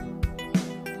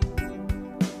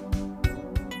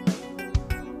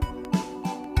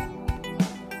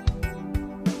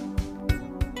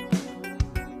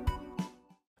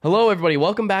Hello, everybody.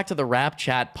 Welcome back to the Rap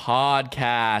Chat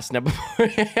podcast. Now, before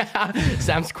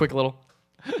Sam's quick little.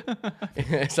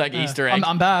 It's like Easter egg.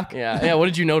 I'm back. Yeah. What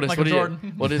did you notice? Michael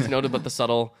Jordan. What did you notice about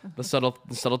the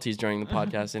subtleties during the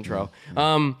podcast intro?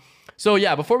 So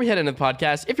yeah, before we head into the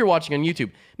podcast, if you're watching on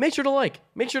YouTube, make sure to like,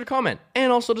 make sure to comment, and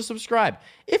also to subscribe.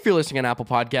 If you're listening on Apple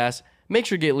Podcasts, make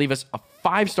sure to leave us a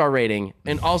 5-star rating,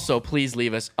 and also please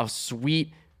leave us a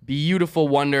sweet, beautiful,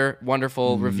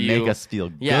 wonderful review. Make us feel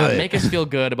good. Yeah, make us feel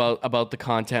good about the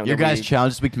content. Your guys'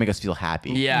 challenge this week to make us feel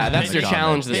happy. Yeah, that's your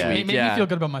challenge this week. Make me feel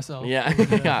good about myself. Yeah,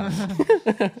 yeah.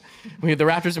 The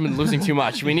Raptors have been losing too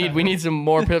much. We need some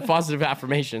more positive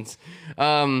affirmations.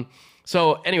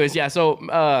 So, anyways, yeah.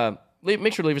 So,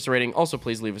 make sure to leave us a rating. Also,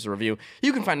 please leave us a review.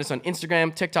 You can find us on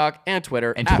Instagram, TikTok, and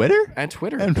Twitter. And Twitter? And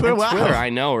Twitter. Wow. Twitter.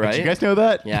 I know, right? Did you guys know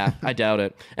that? Yeah, I doubt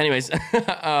it. Anyways,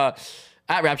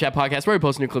 at Rap Chat Podcast, where we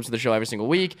post new clips of the show every single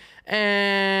week.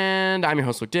 And I'm your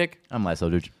host, Luke Dick. I'm Lyle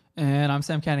Dude. And I'm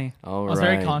Sam Kenny. All I was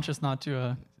right. very conscious not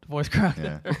to voice crack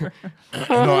Yeah. there.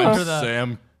 No, After that.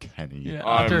 Sam Kenny. Yeah,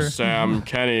 I'm after, Sam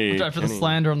Kenny. after the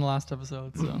slander on the last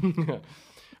episode. So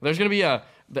There's going to be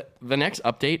the next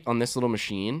update on this little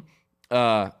machine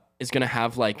is going to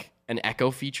have like an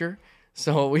echo feature.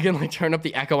 So we can like turn up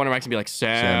the echo on our mics and be like,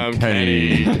 Sam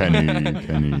Kenny.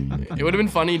 Kenny. It would have been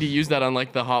funny to use that on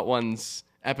like the Hot Ones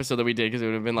episode that we did, because it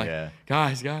would have been like, Yeah.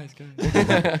 guys. Like I'm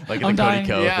the Cody dying.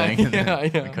 Co Yeah, thing. yeah.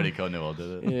 The Cody Co Noel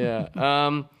did it.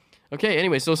 Yeah. Okay,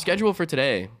 anyway, so schedule for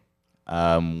today.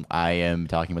 I am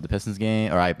talking about the Pistons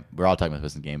game, we're all talking about the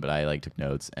Pistons game, but I took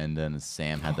notes, and then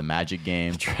Sam had the Magic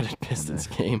game, Dreaded Pistons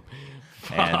game.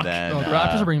 and then the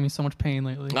Raptors are bringing me so much pain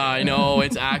lately. I know,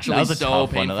 it's actually that was a so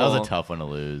tough painful. one. That was a tough one to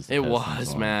lose. It Pistons was,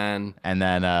 one. man. And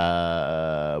then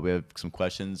we have some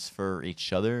questions for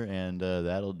each other, and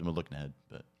we're looking ahead,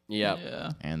 Yeah.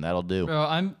 Yeah. and that'll do.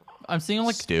 Bro, I'm seeing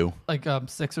Stu.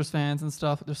 Sixers fans and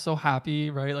stuff. They're so happy,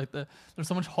 right? Like there's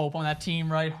so much hope on that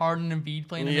team, right? Harden and Embiid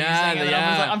playing amazing. Yeah, and yeah.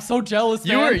 everyone's like, I'm so jealous,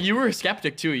 man. You were a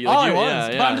skeptic too. I was,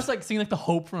 Yeah, but I'm just like seeing like the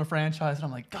hope from a franchise, and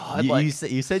I'm like, God, like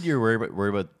You said you were worried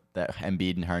about that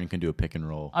Embiid and Harden can do a pick and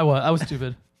roll. I was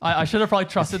stupid. I should have probably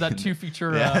trusted that two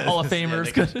future Hall of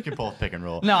Famers. Yeah, they can both pick and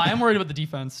roll. No, I am worried about the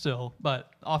defense still, but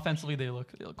offensively they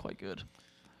look quite good.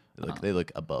 They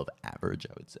look above average,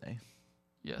 I would say.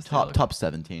 Yes, they look- Top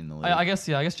 17 in the league. I guess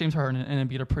James Harden and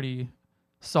Embiid are pretty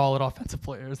solid offensive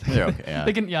players. They're okay, yeah.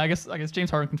 They can. I guess James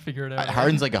Harden can figure it out.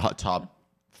 Harden's like a top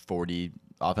 40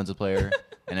 offensive player,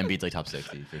 and Embiid's like top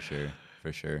 60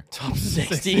 for sure. top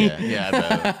 60.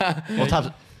 Yeah. Well,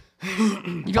 top.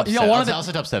 You got Top one of the. I'll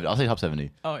say top 70. I'll say top 70.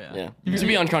 Oh yeah. Yeah. To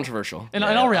be uncontroversial. In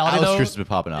all reality, Alex though, Cruz has been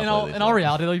popping off. lately, in all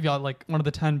reality, though, you've got like one of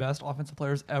the 10 best offensive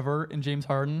players ever in James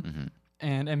Harden Mm-hmm.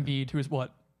 and Embiid, who is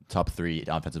what? top 3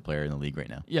 offensive player in the league right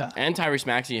now, Yeah. And Tyrese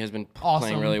Maxey has been Awesome.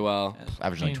 playing really well.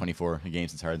 averaging like 24 a game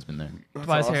since Harden's been there.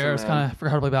 Tobias awesome, Harris man. kind of forgot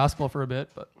how to play basketball for a bit,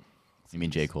 but You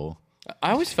mean J. Cole?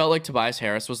 I always felt like Tobias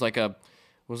Harris was like a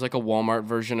Walmart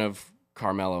version of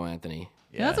Carmelo Anthony.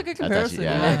 yeah, that's a good That's comparison.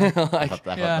 actually- yeah. I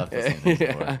thought Yeah. the same thing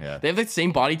before, yeah. They have the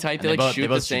same body type. And They they like both- shoot they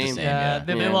the both shoot the same. same. Yeah, Yeah.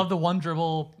 they Yeah. love the one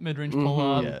dribble mid-range pull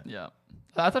up. Yeah. Yeah.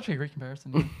 That's actually a great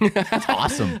comparison. dude. That's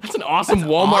awesome. That's an awesome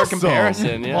Walmart awesome.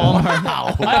 comparison. Yeah. Walmart.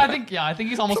 Wow. I think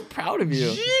he's almost. I'm proud of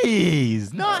you.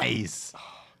 Jeez, nice.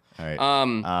 All right.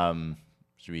 Um,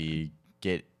 Should we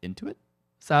get into it?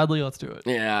 Sadly, let's do it.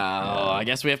 Yeah. Oh, I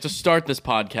guess we have to start this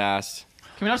podcast.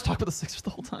 Can we not just talk about the Sixers the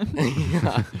whole time?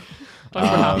 Talk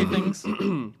about happy things.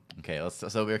 Okay,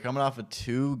 so we're coming off a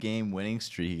 2-game winning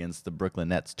streak against the Brooklyn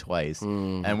Nets twice,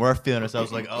 and we're feeling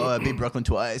ourselves like, oh, I beat Brooklyn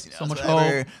twice. You know, So much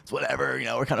whatever. hope. It's whatever. You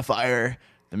know, we're kind of fire.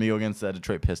 Then we go against the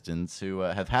Detroit Pistons, who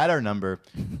have had our number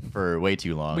for way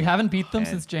too long. We haven't beat them And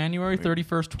since January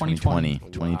 31st, 2020.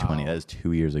 2020. That is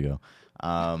 2 years ago.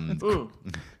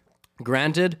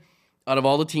 Granted, out of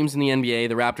all the teams in the NBA,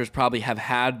 the Raptors probably have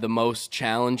had the most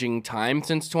challenging time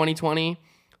since 2020.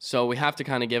 So we have to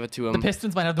kind of give it to them. The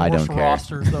Pistons might have the I worst don't care.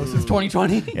 rosters though since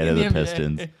 2020. Yeah, they're in the NBA.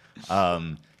 Pistons.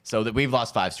 So that we've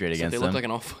lost 5 straight They against look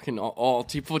them. like an all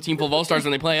team full of all-stars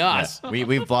when they play us.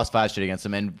 We've lost 5 straight against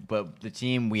them, but the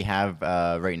team we have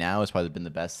right now has probably been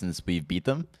the best since we've beat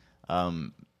them.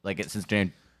 Since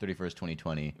January 31st,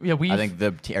 2020. Yeah, I think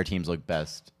our teams look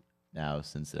best now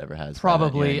since it ever has.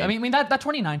 Probably. Yeah, I mean that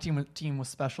 2019 team was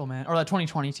special, man. Or that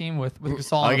 2020 team with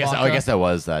Gasol. I and guess Ibaka. that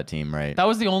was that team, right? That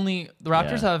was the only. The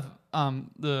Raptors Yeah. have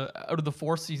out of the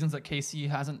 4 seasons that KC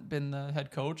hasn't been the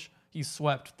head coach, he's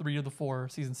swept 3 of the 4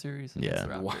 season series against Yeah.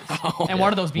 the Raptors. Wow. And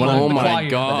one of those being Oh the my Kawhi.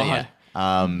 God. Yeah.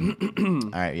 All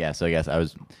right. Yeah. So I guess I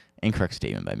was incorrect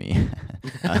statement by me.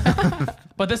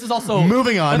 But this is also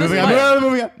moving on. but this Moving is on. like-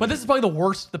 Moving on. But this is probably the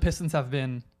worst the Pistons have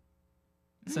been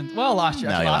Well, last year.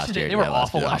 No, Actually, yeah, last year they were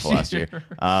awful last year.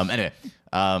 Anyway,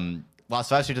 lost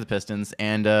 5 straight to the Pistons,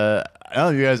 and I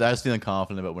don't know you guys. I was feeling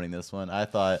confident about winning this one. I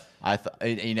thought,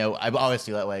 you know, I always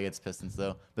feel that way against Pistons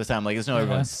though. This time, like, there's no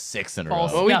everyone's 6 in a row.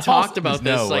 False. Well, we Yeah, talked false- about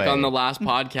There's this no like on way. the last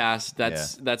podcast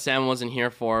that Sam wasn't here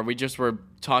for. We just were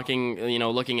talking, you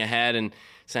know, looking ahead and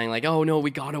saying like, oh no,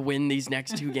 we gotta win these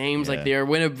next 2 games. Like they're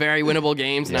very winnable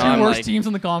games. Now Two I'm worst like, teams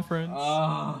in the conference.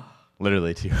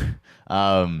 Literally too.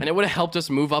 and it would have helped us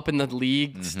move up in the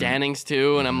league standings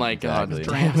too. And I'm like, God, Exactly.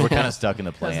 drained. We're kind of stuck in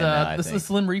the plan. now, I This think. is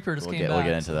Slim Reaper just We'll came get, back. we'll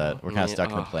get into that. We're kind of stuck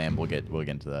in the ugh. plan. We'll get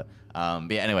into that. But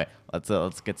yeah, anyway, let's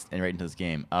get right into this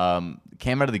game.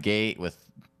 Came out of the gate with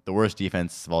the worst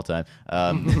defense of all time.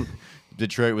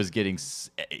 Detroit was getting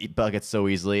buckets so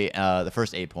easily. The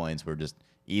first 8 points were just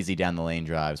easy down the lane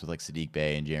drives with like Sadiq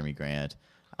Bey and Jeremy Grant.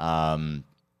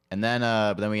 And then,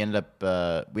 but then we ended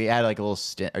up we had like a little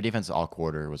stint. Our defense all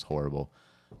quarter was horrible,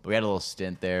 but we had a little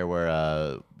stint there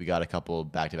where we got a couple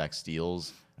back-to-back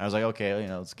steals. And I was like, okay, you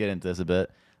know, let's get into this a bit.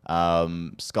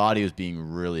 Scotty was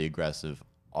being really aggressive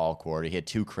all quarter. He had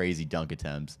 2 crazy dunk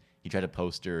attempts. He tried to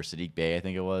poster Sadiq Bey, I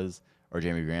think it was, or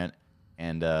Jeremy Grant,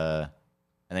 and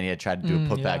then he had tried to do a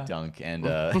putback yeah. dunk, and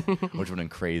which would have been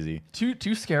crazy.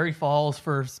 Two scary falls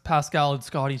for Pascal and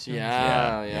Scotty too.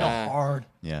 yeah, They yeah. go hard.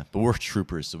 Yeah, but we're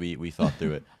troopers, so we thought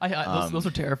through it. Those are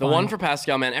The terrifying. one for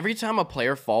Pascal, man. Every time a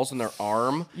player falls on their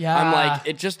arm, Yeah. I'm like,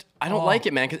 it just, I don't like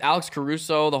it, man. Because Alex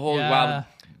Caruso, the whole, Yeah. wow,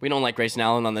 we don't like Grayson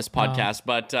Allen on this podcast,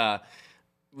 but that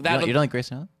You don't like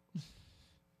Grayson Allen?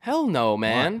 hell no,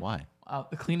 man. Why?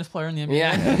 the cleanest player in the NBA.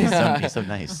 Yeah, He's so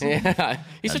nice. yeah.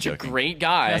 He's I'm such a joking. great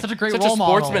guy. Yeah, such a great such role a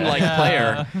model. sportsman-like Yeah.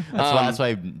 player. That's why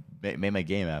I made my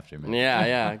game after, man.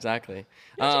 Yeah, exactly.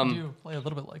 You actually do play a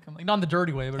little bit like him, like not in the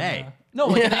dirty way, but Hey. no,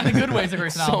 like in the good ways. Like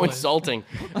Grayson So Allen plays. insulting.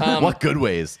 What good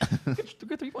ways?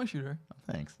 Good 3-point shooter.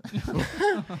 Thanks. All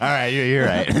right, you're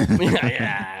right.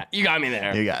 yeah, you got me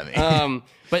there. You got me.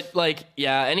 But like,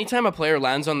 yeah, anytime a player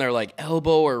lands on their like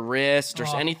elbow or wrist or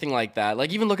Oh. anything like that,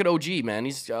 like even look at OG, man,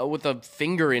 he's with a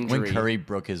finger injury. When Curry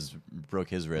broke his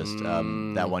wrist,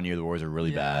 that one year the Warriors were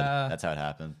really Yeah. bad. That's how it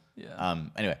happened. Yeah.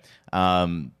 Anyway,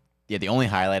 yeah, the only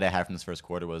highlight I had from this first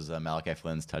quarter was Malachi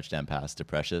Flynn's touchdown pass to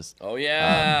Precious. Oh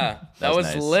yeah, that was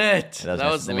nice. lit. That That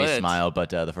nice. was It made me lit. smile, but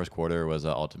the first quarter was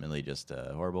ultimately just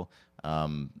horrible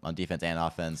on defense and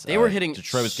offense. They were hitting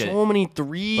Detroit was so getting, many but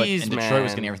threes, and man. Detroit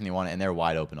was getting everything they wanted, and they're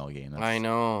wide open all game. That's, I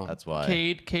know. That's why.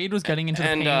 Cade was getting into the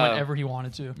And, paint whenever he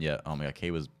wanted to. Yeah. Oh my God,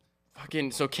 K was.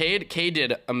 Fucking so Cade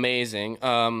did amazing.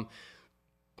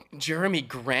 Jeremy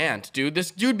Grant, dude,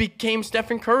 this dude became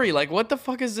Stephen Curry. Like, what the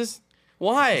fuck is this?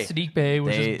 Why? Sadiq Bey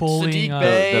was They- just bullying Sadiq us.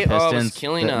 Bey- The oh, it was Pistons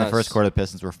killing in the us. first quarter, the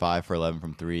Pistons were 5 for 11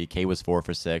 from 3. K was 4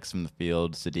 for 6 from the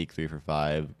field. Sadiq 3 for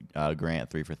 5. Grant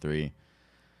 3 for 3.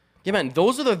 Yeah, man,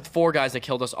 those are the 4 guys that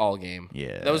killed us all game.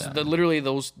 Yeah. those literally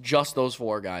those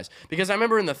 4 guys. Because I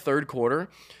remember in the third quarter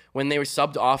when they were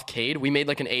subbed off Cade, we made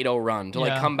like an 8-0 run to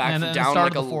like come back and from then down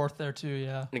started like the a fourth there too.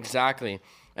 Yeah. exactly.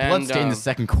 And Let's stay in the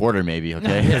second quarter, maybe.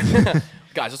 Okay.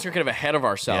 guys, let's get kind of ahead of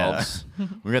ourselves.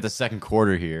 We got the second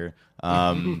quarter here,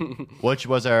 which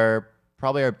was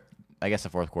probably our, I guess, the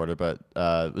fourth quarter, but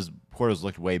quarters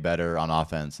looked way better on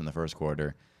offense in the first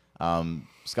quarter.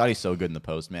 Scotty's so good in the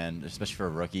post, man, especially for a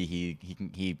rookie.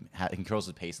 He controls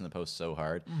the pace in the post so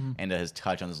hard, and his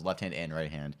touch on his left hand and right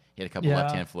hand. He had a couple Yeah.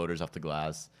 left hand floaters off the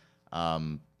glass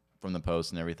from the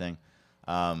post and everything.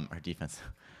 Our defense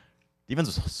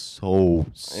was so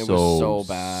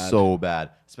bad. so bad.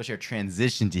 Especially our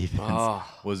transition defense Oh.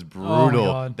 was my brutal.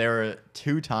 God. There were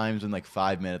 2 times in like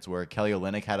 5 minutes where Kelly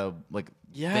Olynyk had a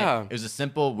Yeah. it was a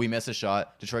simple, we miss a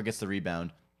shot, Detroit gets the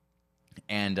rebound,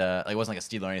 and it wasn't like a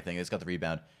steal or anything. They just got the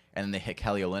rebound, and then they hit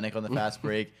Kelly Olynyk on the fast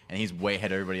break, and he's way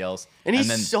ahead of everybody else. And he's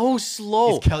then, so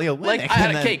slow. He's Kelly Olynyk, Like,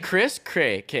 and then- okay, Chris,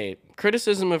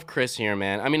 criticism of Chris here,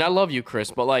 man. I mean, I love you,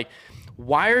 Chris, but like,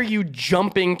 why are you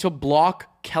jumping to block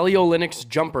Kelly Olynyk's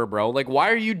jumper, bro? Like, why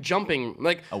are you jumping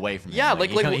like away from him.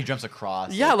 Yeah, he jumps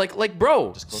across. yeah, like,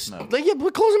 bro, Just close him out. like, yeah,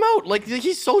 but close him out. Like,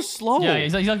 he's so slow. Yeah,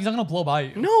 he's not gonna blow by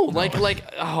you. No, like,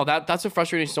 oh, that's what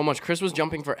frustrated me so much. Chris was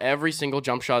jumping for every single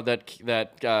jump shot that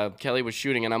Kelly was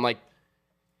shooting, and I'm like,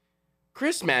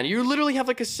 Chris, man, you literally have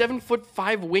like a 7'5"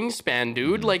 wingspan,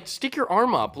 dude. Like, stick your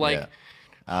arm up, like.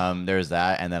 Yeah. There's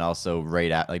that, and then also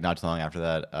not too long after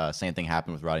that, same thing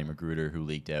happened with Roddy Magruder, who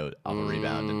leaked out off a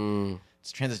rebound. And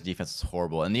transition defense is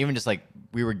horrible, and even just like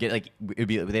we were getting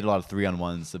they had a lot of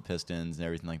 3-on-1s, the Pistons and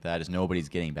everything like that. Just nobody's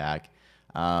getting back.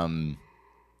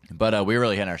 But we were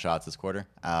really hitting our shots this quarter.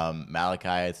 Malachi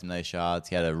had some nice shots.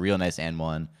 He had a real nice and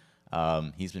one.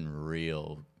 He's been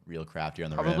real crafty on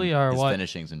the Probably rim. our His what?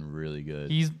 finishing's been really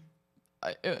good. He's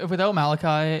without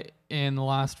Malachi in the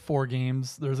last 4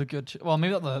 games, there's a good. Well,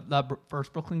 maybe not that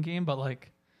first Brooklyn game, but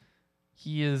like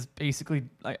he is basically.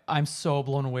 I'm so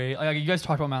blown away. Like you guys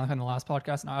talked about Malachi in the last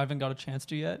podcast, and I haven't got a chance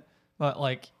to yet. But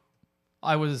like,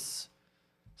 I was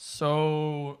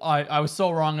so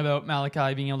wrong about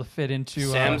Malachi being able to fit into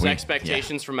Sam's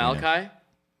expectations for Malachi.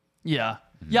 Yeah.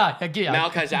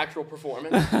 Malachi's actual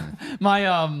performance. My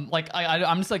I'm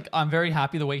just like I'm very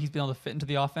happy the way he's been able to fit into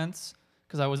the offense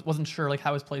because I wasn't sure like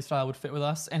how his play style would fit with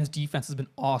us, and his defense has been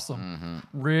awesome.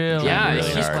 Really, Yeah, really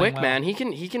he's hard. quick, Well, man. He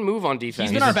can move on defense.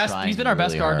 He's been our just best. trying He's been our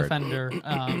best really guard hard. defender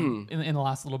in the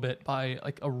last little bit by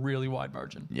like a really wide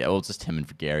margin. Yeah, well, it's just him and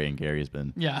for Gary, and Gary has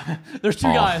been. Yeah, there's 2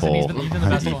 guys, and he's been the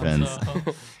best one.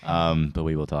 defense. So. But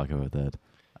we will talk about that.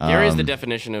 Gary's the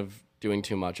definition of doing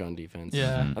too much on defense.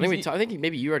 Yeah. I think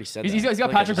maybe you already said that. He's got I feel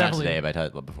like Patrick I Not just- Beverly. today, but I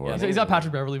talked about before. Yeah, He's got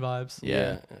Patrick Beverly vibes.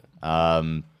 Yeah.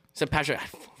 Um, Except Patrick.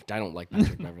 I don't like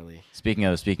Patrick Beverly. Speaking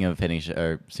of hitting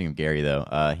or speaking of Gary though,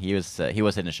 he was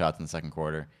hitting the shots in the second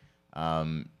quarter.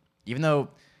 Even though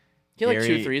He had like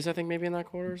Gary- 2 threes, I think, maybe in that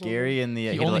quarter or something. Gary in the He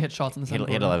had only ele- hit shots in the he had- second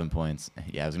he had quarter. 11 points.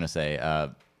 Yeah, I was gonna say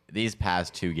these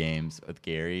past 2 games with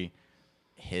Gary,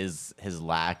 his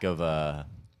lack of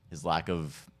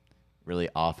really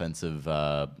offensive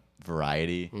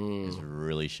variety is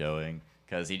really showing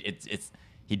because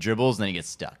he dribbles and then he gets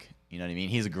stuck. You know what I mean?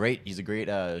 He's a great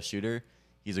shooter.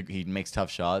 He makes tough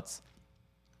shots,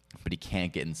 but he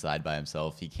can't get inside by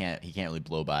himself. He can't really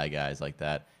blow by guys like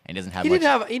that. And he doesn't have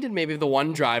much. He did maybe the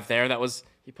one drive there that was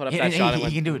he put up He, that shot. he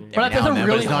and can do it. But every that's now a and then,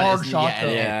 really it's not- hard it's- shot,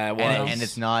 though. Yeah, it was. and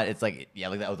it's not. It's like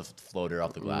like that with the floater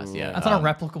off the glass. Yeah, That's not a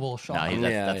replicable shot. No,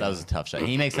 Yeah, that was a tough shot.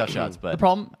 He makes tough shots, but The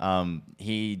problem-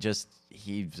 he's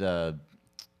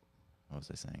what was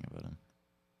I saying about him?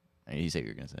 You say what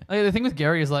you're gonna say. Like, the thing with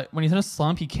Gary is like when he's in a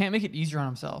slump, he can't make it easier on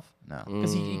himself No.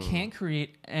 because he can't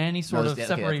create any sort of okay,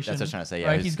 separation. that's what I was trying to say. Yeah,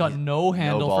 right? He's got no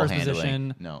handle ball first handling.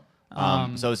 position. No.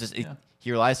 Um, So it's just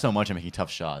he relies so much on making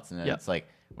tough shots, and then Yeah. it's like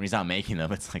when he's not making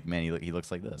them, it's like man, he looks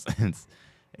like this.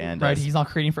 And Right, he's not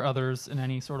creating for others in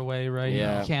any sort of way. Right,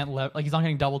 Yeah. he can't he's not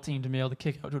getting double teamed to be able to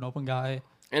kick out to an open guy.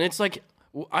 And it's like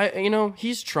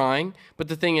he's trying, but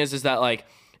the thing is that like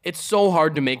it's so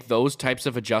hard to make those types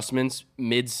of adjustments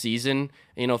mid-season,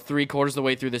 3/4 of the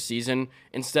way through the season,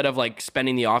 instead of like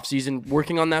spending the off season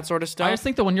working on that sort of stuff. I just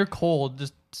think that when you're cold,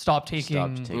 just stop taking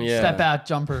Yeah. step back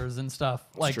jumpers and stuff.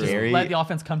 Like just true. let the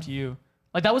offense come to you.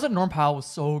 Like that was what Norm Powell was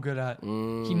so good at. He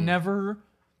never.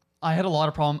 I had a lot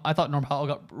of problem. I thought Norm Powell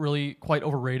got really quite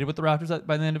overrated with the Raptors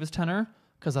by the end of his tenure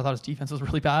because I thought his defense was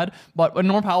really bad. But when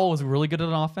Norm Powell was really good at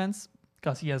an offense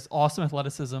because he has awesome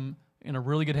athleticism and a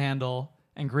really good handle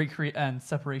and great and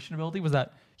separation ability, was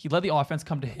that he let the offense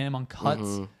come to him on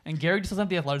cuts. And Gary just doesn't have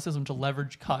the athleticism to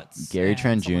leverage cuts. Gary and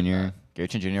Trent stuff like Jr. that. Gary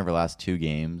Trent Jr. over the last 2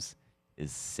 games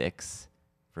is 6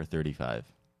 for 35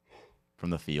 from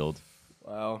the field,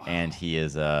 Wow. and he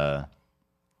is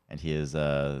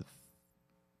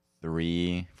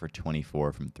 3 for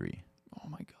 24 from 3 Oh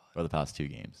my god. over the past 2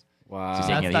 games. Wow. So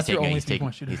That's your only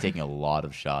three-point shooter. he's taking a lot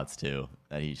of shots too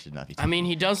that he should not be I taking. mean,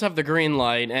 he does have the green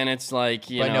light, and it's like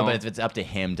But no, but it's up to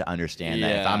him to understand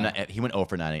that. If Yeah. I'm not, he went 0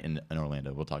 for 9 in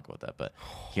Orlando. We'll talk about that, but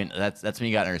that's when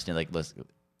you got to understand. Like, listen,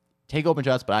 take open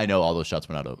shots, but I know all those shots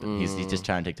were not open. He's just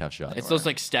trying to take tough shots. it's those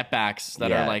like step backs that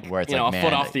Yeah, are like where it's a like,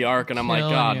 foot man, off the arc, and I'm like,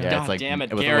 killing God, you. Yeah, God it's like damn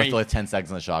it, with Gary. like 10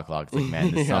 seconds on the shot clock. It's like,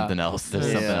 man, there's Yeah. something else.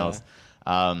 There's something Yeah. else.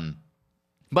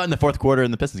 But in the fourth quarter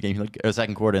in the Pistons game, or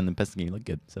second quarter in the Pistons game, he looked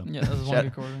good. So Yeah, that was one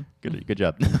good quarter. Good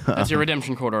job. That's your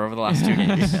redemption quarter over the last 2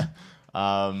 games.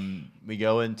 We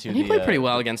go into And he played pretty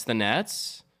well against the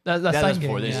Nets. That's That was second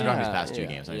four. game. They Yeah. struck his past 2 Yeah,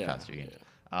 games. yeah, Past 2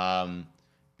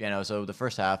 games. So the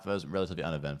first half was relatively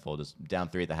uneventful. Just down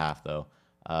 3 at the half, though.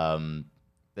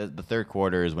 The third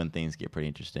quarter is when things get pretty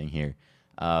interesting here.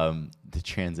 The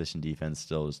transition defense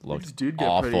still just looked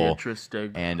awful.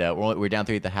 interesting. And we're down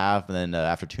 3 at the half, and then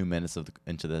after 2 minutes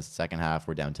into the second half,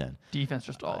 we're down 10. Defense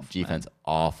just off. Defense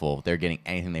awful. They're getting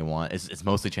anything they want. It's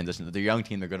mostly transition. They're a young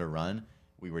team. They're going to run.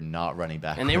 We were not running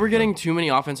back. And they were getting too many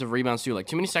offensive rebounds too, like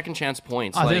too many second chance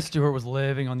points. Isaiah Like, Stewart was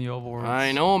living on the overboards.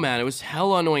 I know, man. It was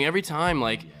hella annoying every time.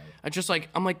 Like,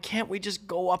 I'm like, can't we just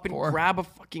go up and grab a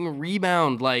fucking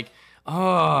rebound? Like,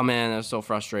 oh man, that's so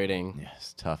frustrating. Yeah,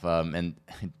 it's tough. And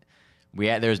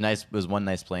there was one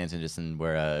nice play in transition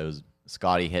where it was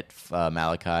Scotty hit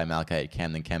Malachi. Malachi hit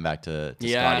Kem, then Kem back to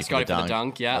Yeah, Scotty for the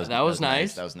dunk. Yeah, that was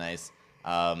nice. That was nice.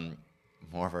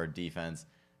 More of our defense.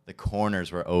 the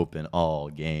corners were open all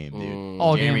game, dude.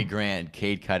 All Jeremy game. Grant,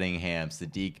 Cade Cunningham,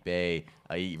 Sadiq Bey,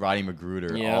 Roddy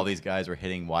Magruder, Yeah. all these guys were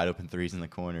hitting wide open threes in the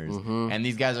corners. And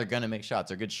these guys are going to make shots.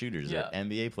 They're good shooters. They're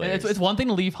NBA And players. it's one thing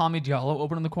to leave Hamid Diallo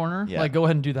open in the corner. Yeah. Like, go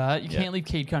ahead and do that. You Yeah. can't leave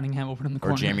Cade Cunningham open in the or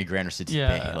corner. Jeremy Grant or Sadiq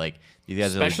Yeah. Bey. Like, these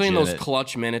guys Especially are in those legitimate.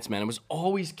 clutch minutes, man. It was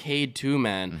always Cade too,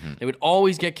 man. They would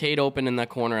always get Cade open in that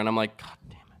corner, and I'm like, God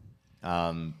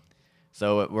damn it.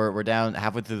 So we're down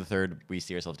halfway through the third. We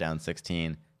see ourselves down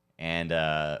 16, and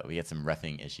we get some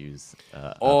reffing issues.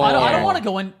 Oh. I don't Yeah. want to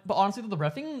go in, but honestly, the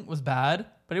reffing was bad,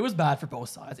 but it was bad for both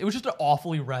sides. It was just an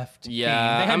awfully reffed Yeah,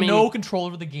 game. They I had mean- no control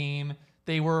over the game.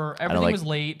 Everything like was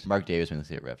late. Mark Davis when they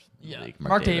say it refs. Yeah. Like,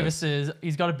 Mark Davis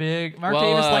he's got a big. Mark Well,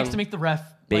 Davis likes to make the big likes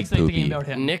to make the game poopy. about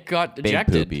him. Nick got Big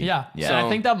ejected. poopy. Yeah. Yeah. So I So-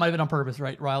 think that might have been on purpose,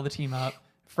 right? Rile the team up.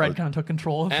 Fred kind of took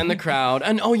control of And the it. crowd.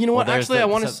 And oh, you know what? there's Actually, the- I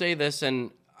want to so- say this,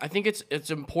 and I think it's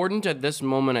important at this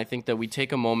moment. I think that we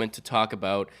take a moment to talk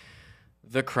about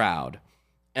the crowd.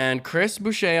 And Chris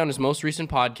Boucher on his most recent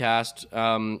podcast,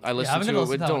 I listened haven't to it listened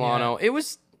with to that one Delano.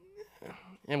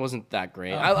 It wasn't that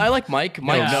great. I like Mike. No,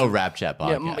 Mike's- no rap chat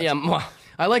Yeah, podcast.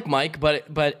 I like Mike, but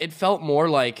it felt more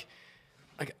like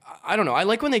I don't know. I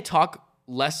like when they talk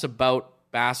less about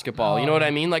basketball. You know what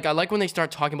I mean? Like I like when they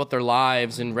start talking about their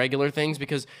lives and regular things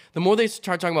because the more they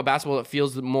start talking about basketball, it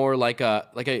feels more like an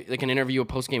interview, a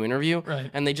post game interview. Right.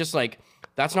 And they just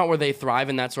that's not where they thrive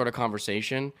in that sort of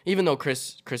conversation. Even though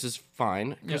Chris is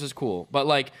fine, Chris is cool, but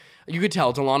like you could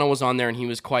tell Delano was on there and he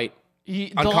was quite.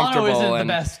 Delano uncomfortable isn't the and-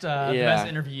 best, the yeah. best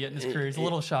interview yet in his career. He's a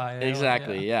little shy.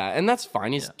 Exactly. Yeah. And that's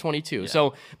fine. He's 22.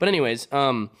 So, but anyways,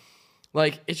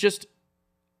 it's just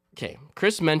okay.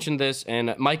 Chris mentioned this,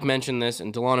 and Mike mentioned this,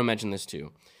 and Delano mentioned this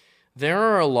too. There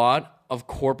are a lot of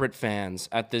corporate fans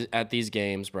at these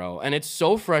games, bro, and it's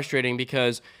so frustrating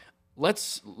because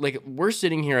we're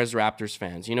sitting here as Raptors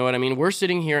fans. You know what I mean? We're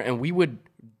sitting here, and we would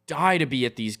die to be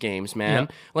at these games, man.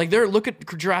 Yeah. Look at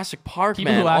Jurassic Park,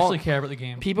 People man. who actually care about the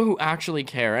game. People who actually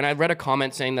care. And I read a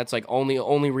comment saying that's like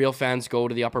only real fans go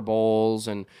to the upper bowls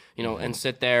and and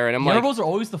sit there. And I'm The like, intervals are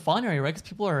always the fun area, right? Because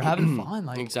people are having fun.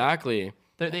 Like exactly.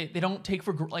 they don't take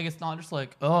for like it's not just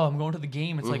like I'm going to the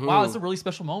game. It's like wow, it's a really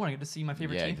special moment. I get to see my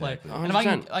favorite Yeah, team play. exactly. And if I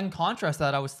 100%. can contrast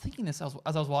that, I was thinking this as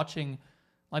I was watching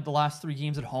like the last 3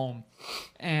 games at home,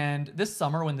 and this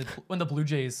summer when the Blue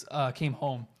Jays came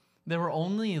home, there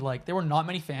were not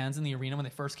many fans in the arena when they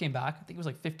first came back. I think it was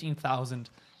like 15,000,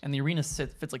 and the arena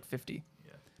fits like 50.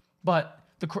 Yeah. But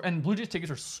and Blue Jays tickets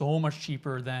are so much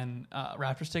cheaper than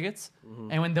Raptors tickets.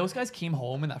 And when those guys came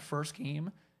home in that first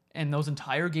game, and those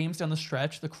entire games down the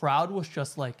stretch, the crowd was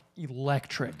just like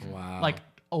electric. Wow. Like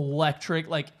electric.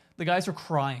 Like the guys were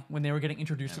crying when they were getting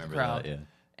introduced to the remember crowd. that, yeah.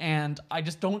 And I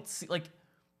just don't see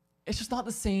it's just not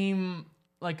the same.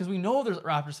 Like because we know there's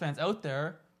Raptors fans out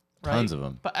there. Right? Tons of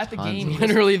 'em. But at the Tons game, of you 'em. just-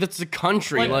 Literally, that's the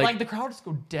country. like the crowd just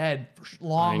go dead for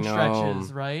long I know.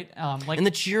 stretches, right? And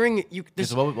the cheering.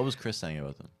 So what was Chris saying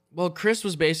about them? Well, Chris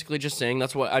was basically just saying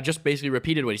that's what I just basically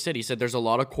repeated what he said. He said there's a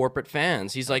lot of corporate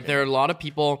fans. He's like there are a lot of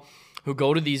people who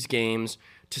go to these games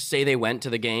to say they went to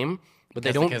the game, but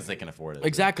they don't because they can afford it.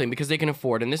 exactly because they can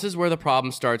afford. And this is where the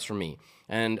problem starts for me.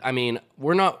 And I mean,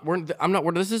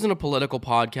 this isn't a political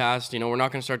podcast. We're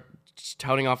not going to start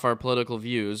touting off our political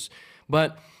views,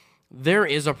 but there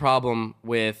is a problem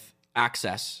with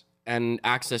access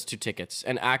to tickets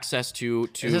and access to.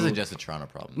 This isn't just a Toronto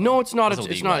problem. No, it's not. It's a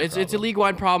It's not. league-wide It's a problem.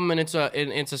 league-wide problem, and it's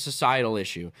a societal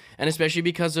issue, and especially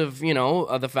because of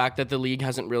the fact that the league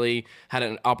hasn't really had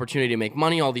an opportunity to make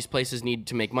money. All these places need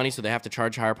to make money, so they have to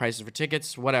charge higher prices for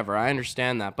tickets. Whatever, I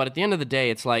understand that, but at the end of the day,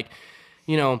 it's like,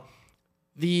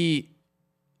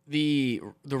 the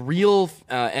real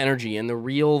energy and the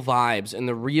real vibes and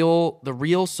the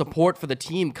real support for the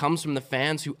team comes from the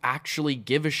fans who actually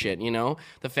give a shit,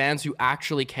 the fans who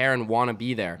actually care and want to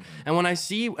be there. And when I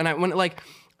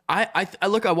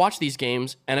watch these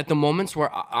games, and at the moments where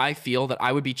I feel that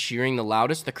I would be cheering the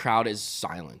loudest, the crowd is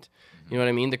silent. You know what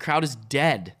I mean? The crowd is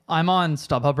dead. I'm on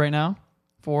StubHub right now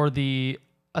for a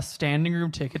standing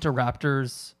room ticket to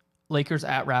Lakers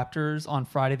at Raptors on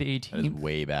Friday the That is 18th.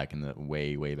 way back in the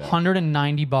way back.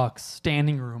 $190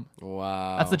 standing room.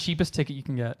 Wow. That's the cheapest ticket you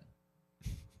can get.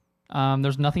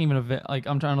 There's nothing even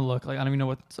I'm trying to look. Like I don't even know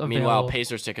what's available. Meanwhile,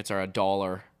 Pacers tickets are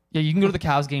 $1. Yeah, you can go to the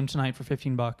Cavs game tonight for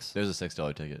 $15. There's a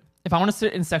 $6 ticket. If I want to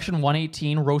sit in section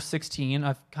 118, row 16,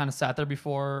 I've kind of sat there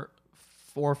before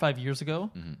 4 or 5 years ago.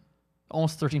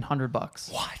 Almost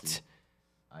 $1,300. What?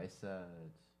 I said.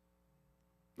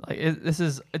 Like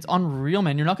it's unreal,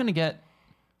 man. You're not gonna get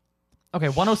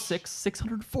 106,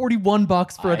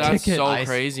 $641 for a That's ticket. so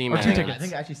crazy, or two man. tickets. I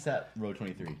think I actually sat row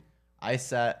 23. I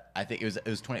think it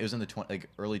was in the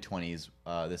early 20s.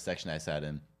 This section I sat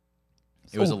in,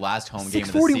 It was the last home game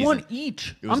of the 641 season.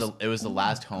 each. It was the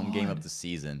last home game of the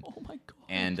season. Oh my god.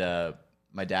 And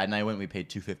my dad and I went. We paid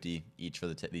 $250 each for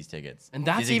these tickets. And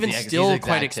that's These even exact- still these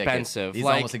quite exact tickets. expensive. These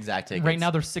Like, almost exact tickets. Right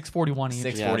now they're 641 each.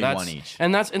 Six- Yeah, 41 that's,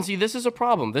 each. and see, this is a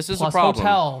problem. This is Plus a problem.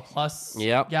 hotel, plus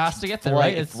Yep. gas to get there,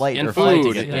 Flight- right? flight And or flight to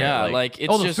food. get there, Yeah, like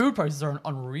it's oh, the just food prices are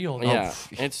unreal. though. yeah,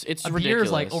 it's A ridiculous. beer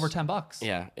is like over $10.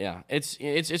 Yeah.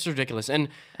 It's ridiculous. And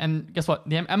And guess what?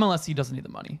 The MLSC doesn't need the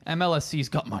money. MLSC's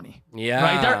got money. Yeah,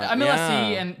 Right?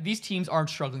 MLSC yeah. and these teams aren't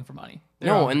struggling for money.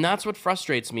 no, and that's what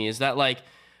frustrates me is that like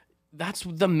that's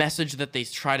the message that they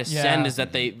try to send Yeah. is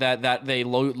that they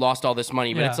lost all this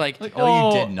money, but it's like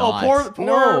No, you did not.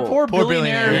 No. poor Poor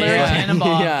billionaire billionaire, Larry yeah.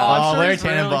 Tannenbaum. Yeah. Oh, I'm Oh, sure Larry he's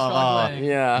really Tannenbaum, oh. struggling.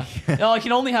 yeah. Oh, I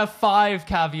can only have 5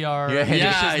 caviar Yeah, dishes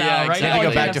yeah, now, right? exactly. Had to Oh, go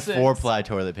he back can to have 6. 4-ply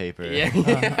toilet paper. Yeah. He's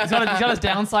got to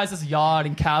downsize his yacht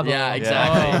in Cabo. Yeah,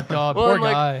 exactly. Oh god, Well, poor and,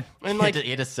 like, guy. And Like, like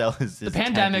he had to sell his The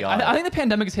pandemic. I think the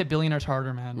pandemic has hit billionaires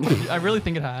harder, man. I really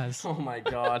think it has. oh my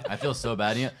god. I feel so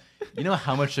bad. You know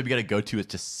how much should we got to go to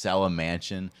to sell a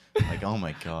mansion? Like, oh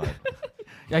my god.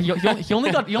 Yeah, he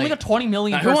only got 20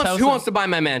 million. Who for his wants house who in- wants to buy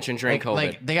my mansion during COVID?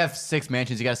 Like they have 6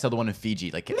 mansions. You got to sell the one in Fiji.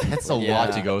 Like that's a Yeah.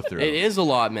 lot to go through. It is a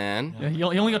lot, man. Yeah, he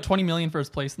only got 20 million for his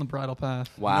place in the bridal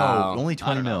path. Wow. No, only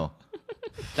 20 mil.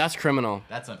 That's criminal.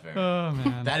 That's unfair. Oh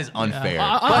man. That is unfair.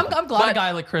 I'm glad but- a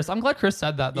guy like Chris. I'm glad Chris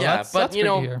said that though. Yeah, that's, but that's you great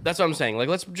to know, hear. that's what I'm saying. Like,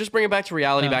 let's just bring it back to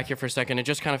reality Yeah. back here for a second and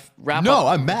just kind of wrap No,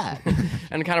 up I'm mad.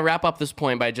 and kind of wrap up this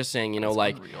point by just saying, you know,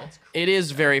 like unreal. It's it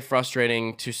is very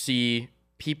frustrating to see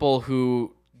people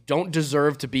who don't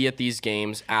deserve to be at these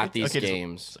games at these Okay, just-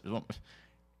 games.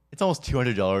 It's almost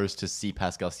 $200 to see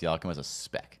Pascal Siakam as a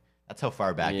spec. That's how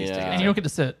far back these Yeah. tickets and you are. don't get to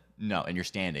sit. No, and you're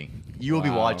standing. You will be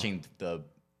Wow. watching the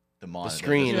monitor,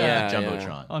 screen, the yeah,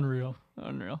 jumbotron. Unreal.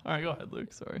 All right, go ahead,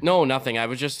 Luke. Sorry. No, nothing. I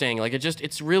was just saying, like,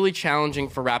 it's really challenging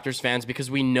for Raptors fans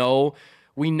because we know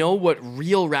what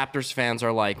real Raptors fans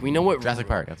are like. We know what Jurassic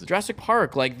Park. Jurassic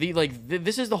Park.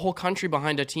 This is the whole country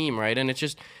behind a team, right? And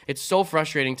it's so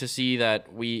frustrating to see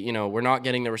that we're not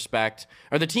getting the respect,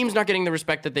 or the team's not getting the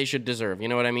respect that they should deserve. You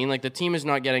know what I mean? Like the team is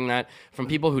not getting that from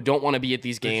people who don't want to be at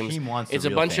these games. team wants the it's a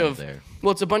real bunch fans of there.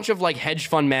 well, it's a bunch of like hedge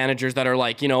fund managers that are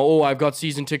like, oh, I've got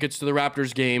season tickets to the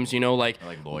Raptors games. Like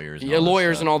lawyers. yeah,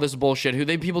 lawyers and all this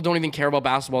bullshit. People don't even care about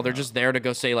basketball. They're just there to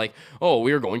go say like, oh,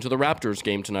 we are going to the Raptors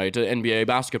game tonight, NBA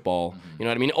basketball. You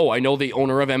know what I mean? Oh, I know the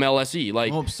owner of MLSE.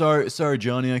 Like, Oh, sorry,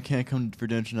 Johnny. I can't come for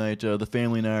dinner tonight. The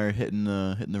family and I are hitting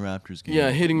the Raptors game. yeah,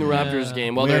 hitting the Raptors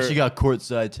game. Well, we they're actually got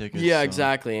courtside tickets. yeah, so-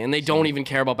 exactly. And they don't even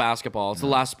care about basketball. It's the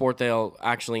last sport they'll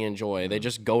actually enjoy. They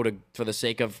just go to for the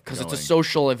sake of because it's a Going.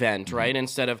 social event, right?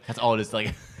 Instead of That's all it is.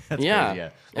 Like, that's Yeah. crazy, yeah.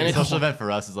 And And a it's- social event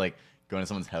for us is like going to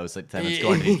someone's house. Like, time it's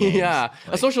going to these games. yeah,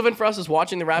 a Like, social event for us is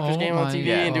watching the Raptors Oh game on my TV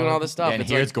Yeah. and doing all this stuff. Yeah, and it's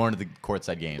here like, it's going to the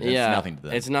courtside game. It's yeah, nothing to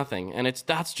them. It's nothing, and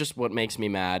that's just what makes me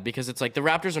mad because it's like the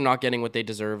Raptors are not getting what they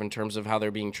deserve in terms of how they're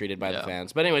being treated by the Yeah.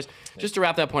 fans. But anyways, just to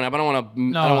wrap that point up, I don't want to.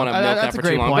 No, I don't want to milk that that's for a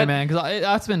great too long. point, but man. Because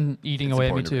that's been eating away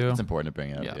at me important too. It's important to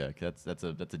bring up. Yeah. Yeah, 'cause that's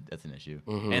an issue,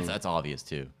 Mm-hmm. and that's obvious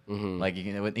too. Like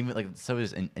even like so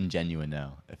is ingenuine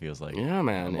now. It feels like. Yeah,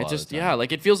 man. a It lot of just the time. yeah,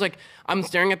 like it feels like I'm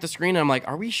staring at the screen and I'm like,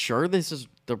 are we sure this is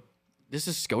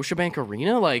Scotiabank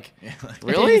Arena? Like,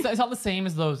 really? It's not the same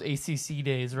as those ACC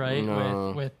days, right?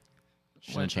 No. With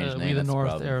Shouldn't when change We name, the that's the North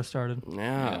problem. era started.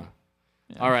 Yeah.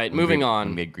 All right, moving We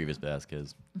on. made Grievous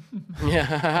Vasquez.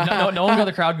 Yeah. No one got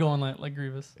the crowd going like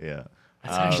Grievous. Yeah.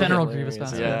 General hilarious.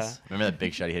 Grievous Yeah. Vasquez. Remember that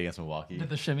big shot he hit against Milwaukee? Did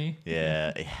the shimmy.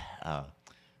 Yeah.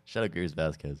 Shout out Grievous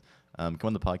Vasquez. Come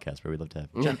on the podcast, bro. We'd love to have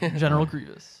you. General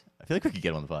Grievous. I feel like we could get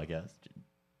him on the podcast.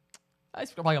 I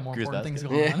probably got more Grievous important things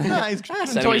Vasquez. going on. Nah, he's Send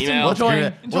him Enjoy- an email. enjoying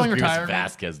What's retirement. Grievous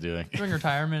Vasquez doing? Enjoying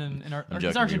retirement in I'm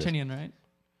he's joking, Grievous. Argentinian,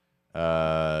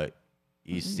 right?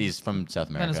 He's from South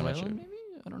America. I'm not Venezuela, sure. maybe?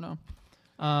 I don't know.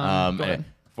 Go Anyway, ahead.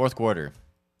 fourth quarter.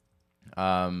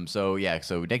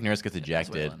 So Nick Nurse gets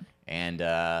ejected Venezuelan. and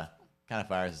kind of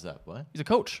fires us up. What? He's a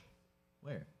coach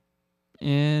Where?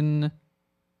 in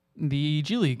the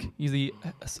G League. He's the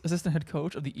assistant head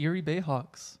coach of the Erie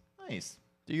Bayhawks. Nice.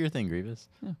 Do your thing, Grievous.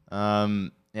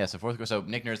 Yeah. So fourth quarter. So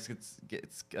Nick Nurse gets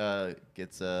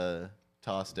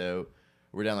tossed out.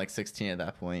 We're down like 16 at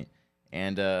that point,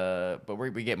 and but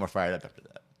we get more fired up after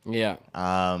that. Yeah.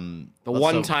 The let's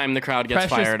one hope- time the crowd gets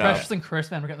fired up. Precious and Chris,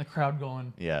 man, we're getting the crowd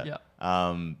going. Yeah. Yeah.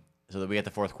 So that we get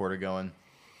the fourth quarter going.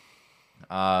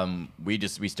 We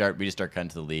just start cutting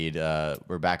to the lead.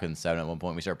 We're back within 7 at one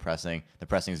point. We start pressing. The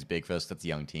pressing is big for us. That's a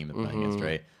young team they're playing against,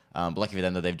 right? But lucky for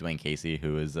them, though, they have Dwayne Casey,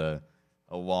 who is a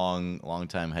long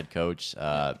time head coach,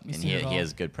 and seen he it all.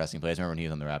 has good pressing plays. Remember when he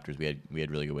was on the Raptors, we had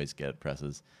really good ways to get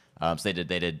presses. So they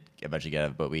did eventually get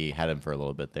it, but we had him for a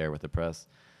little bit there with the press.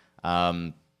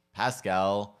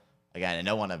 Pascal again, I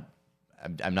don't want to.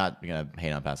 I'm not gonna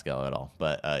hate on Pascal at all,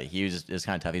 but he was just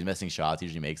kind of tough. He's missing shots. He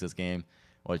usually makes this game,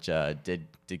 which did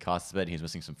cost us a bit. He was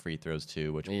missing some free throws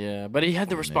too, which Yeah, but he had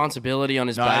the responsibility on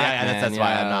his no, back. yeah, man. that's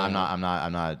why Yeah.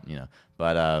 I'm not, you know.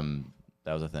 But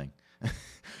that was a thing.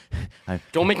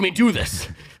 Don't make me do this.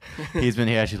 He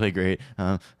actually played great.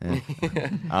 Yeah.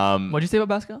 What'd you say about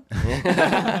Pascal?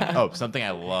 Oh, something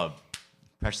I loved.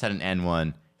 Precious had an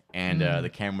N1, and the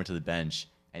camera went to the bench,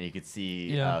 and you could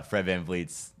see Yeah. Fred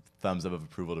VanVleet's thumbs up of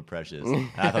approval to Precious. And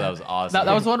I thought that was awesome.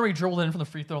 That was the one where he dribbled in from the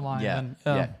free throw line. Yeah, And,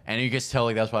 yeah. And you could tell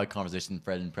like that was probably a conversation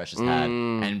Fred and Precious had,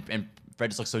 and Fred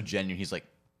just looks so genuine. He's like,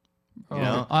 you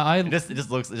know, it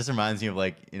just reminds me of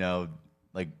like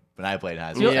like when I played in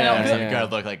high school. Yeah, Some yeah. guy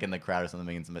would look like in the crowd or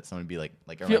something, and someone would be like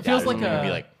Feels like be a-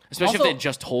 like. Especially Also- if they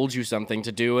just told you something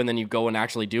to do and then you go and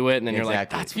actually do it and then you're like,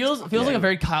 Exactly. that's feels like a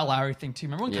very Kyle Lowry thing too.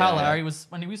 Remember when Kyle Yeah. Lowry was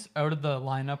out of the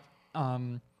lineup?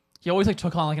 He always like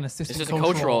took on like an assistant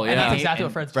coach role, And yeah. that's exactly what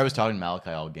And Fred's Fred was talking to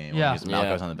Malachi all game. Yeah. Malachi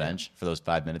Yeah. was on the bench for those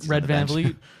 5 minutes. Red Van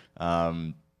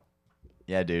VanVleet.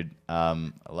 Yeah, dude.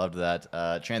 I loved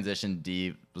that. Transition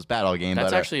D was bad all game.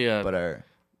 That's but actually but our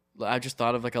I just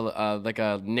thought of like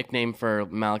a nickname for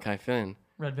Malachi Flynn.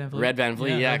 Red Van Vliet. Red Van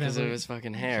Vliet, yeah, Red because Van of Vliet. his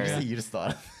fucking hair. Yeah. you just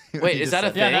thought. Wait, you is just that a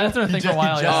said- thing? Yeah, that's been a thing for a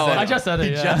while. just Yeah. said I it. just said it.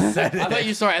 He Yeah. just said it.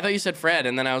 I thought you said Fred,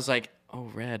 and then I was like, oh,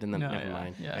 Red, and then No, never yeah,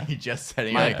 mind. yeah. He just said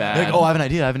it. My You're bad. You're like, oh, I have an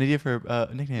idea for a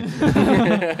nickname. I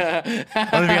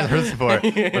don't know if you guys heard this before.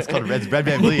 It's called Red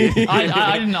Van Vliet.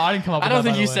 I didn't know. I didn't come up with I don't that,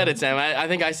 think by you the said way. it, Sam. I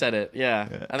think I said it.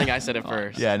 Yeah. I think I said it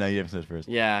first. Yeah, no, you haven't said it first.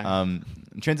 Yeah.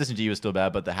 Transition G was still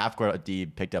bad, but the half court D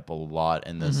picked up a lot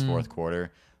in this fourth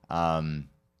quarter.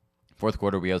 Fourth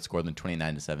quarter, we outscored them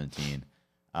 29-17.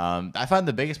 I find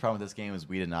the biggest problem with this game was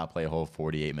we did not play a whole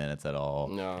 48 minutes at all.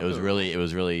 No. It was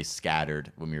really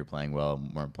scattered when we were playing well,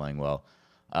 weren't playing well.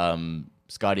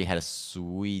 Scotty had a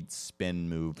sweet spin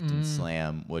move to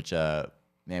slam, which it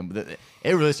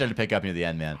really started to pick up near the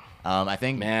end, man. I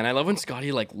think Man, I love when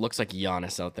Scotty like looks like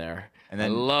Giannis out there. And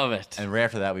then- I love it. And right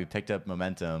after that, we picked up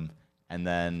momentum, and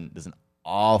then there's an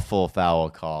awful foul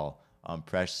call on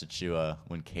Precious Achua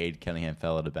when Cade Cunningham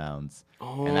fell out of bounds,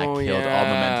 and that Oh, killed all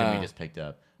momentum yeah. we just picked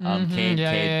up.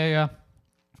 Yeah.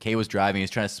 Cade was driving, he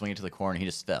was trying to swing it to the corner, and he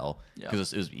just fell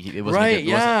because it wasn't Right, a good,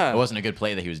 yeah. it wasn't a good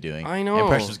play that he was doing. I know. And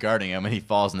Precious was guarding him, and he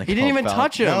falls, and they He didn't call even foul.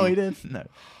 touch him. No, he didn't. No,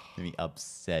 made me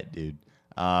upset, dude.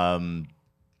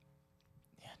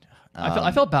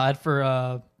 I felt bad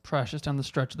for Precious down the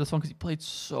stretch of this one because he played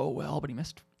so well, but he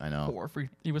missed I know. 4 free.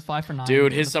 He was 5 for 9.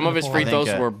 Dude, some of his free I throws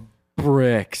think, were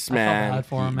bricks, I felt man. bad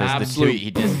for him, There's man. the Absolute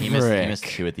he brick. missed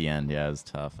 2 at the end. Yeah, it was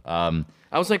tough. I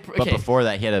was like, But okay. before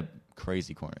that, he had a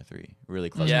crazy corner 3, really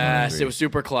close. corner Yes, 3. it was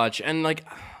super clutch. And like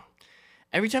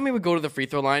every time we would go to the free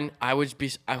throw line, I was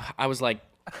like,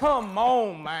 come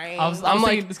on, man. I was I'm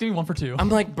thinking, like, it's gonna be 1 for 2. I'm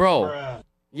like, bro.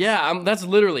 Yeah, that's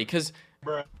literally because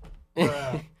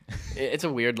it's a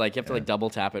weird, like, you have to like double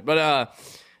tap it. But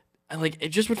like it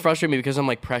just would frustrate me because I'm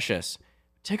like, Precious,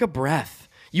 take a breath.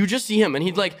 You just see him and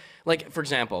he'd like for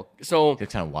example, so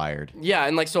It's kind of wired. yeah,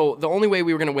 and like so the only way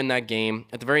we were gonna win that game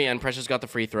at the very end, Precious got the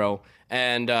free throw,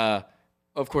 and of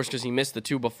course because he missed the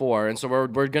 2 before, and so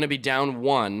we're gonna be down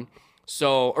 1.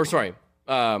 So we're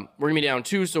gonna be down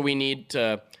 2, so we need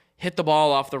to hit the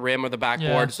ball off the rim or the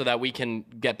backboard Yeah. so that we can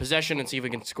get possession and see if we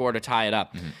can score to tie it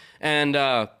up. And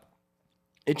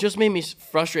it just made me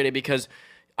frustrated because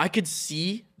I could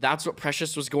see that's what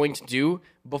Precious was going to do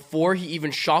before he even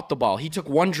shot the ball. He took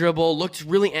one dribble, looked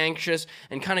really anxious,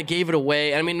 and kind of gave it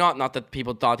away. I mean, not that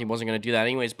people thought he wasn't going to do that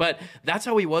anyways, but that's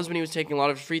how he was when he was taking a lot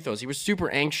of free throws. He was super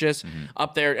anxious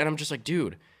up there, and I'm just like,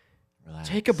 dude, Relax.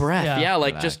 take a breath. Yeah. Yeah,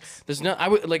 like Relax. just there's no. I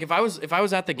would like if I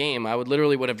was at the game, I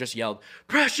would have just yelled,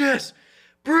 Precious,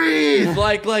 breathe,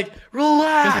 like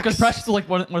relax. Because Precious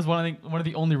was one of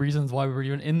the only reasons why we were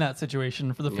even in that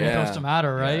situation for the free Yeah. throws to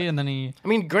matter, right? And then he I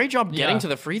mean, great job getting Yeah. to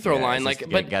the free throw line, like,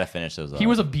 but gotta finish those. he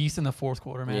was a beast in the 4th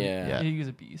quarter, man. Yeah. He was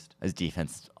a beast. his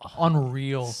defense.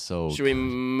 Unreal. So should we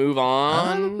move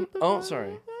on? Oh,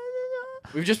 sorry.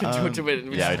 We've just been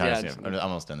doing it. I'm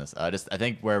almost done this. I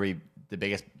think the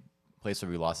biggest place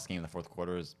where we lost this game in the 4th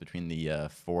quarter is between the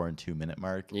 4 and 2 minute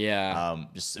mark. Yeah.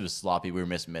 Just it was sloppy. We were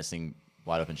missing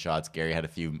wide open shots. Gary had a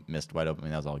few missed wide open. I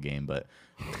mean, that was all game, but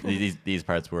these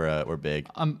parts were big.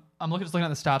 I'm looking at the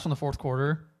stats from the 4th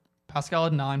quarter. Pascal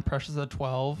had 9, Precious had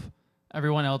 12.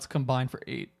 Everyone else combined for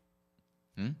 8.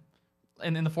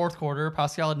 And in the 4th quarter,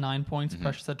 Pascal had 9 points,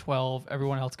 Precious had 12.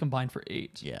 Everyone else combined for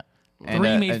 8. Yeah.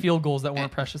 3 made field goals that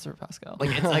weren't Precious or Pascal.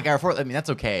 Like it's like our fourth. I mean, that's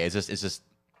okay. It's just.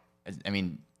 I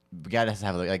mean, we gotta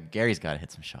have Gary's gotta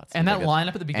hit some shots. And that Like,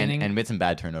 lineup at the beginning. and made some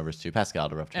bad turnovers too. Pascal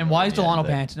had a rough And turnover why in is the end, Delano but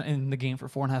Bant in the game for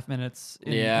 4.5 minutes?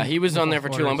 Yeah, he was the on there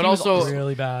fourth for too long, quarter? but He was also,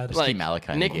 really bad. Just keep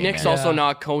Malachi in the game, Nick's man. also Yeah.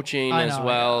 not coaching I as know,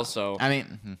 well, yeah. so I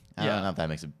mean, I don't know if that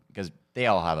makes it because they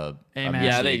all have a Hey, man.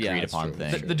 Yeah, mutually they- yeah, agreed that's upon true.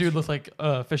 thing. The dude looked like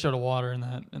a fish out of water in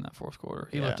that fourth quarter.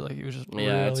 He Yeah. looked like he was just Yeah,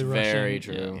 really it's very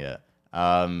rushing. true. Yeah.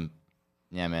 Yeah.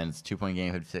 Yeah, man, it's a 2-point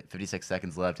game, 56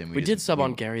 seconds left, and we did sub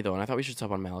on Gary though, and I thought we should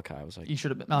sub on Malachi. I was like, He should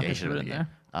have been. Yeah, Malachi he should have been in been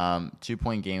there.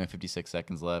 2-point game and 56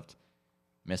 seconds left.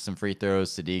 Missed some free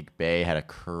throws. Sadiq Bey had a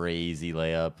crazy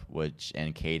layup,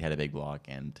 and Cade had a big block,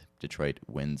 and Detroit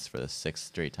wins for the 6th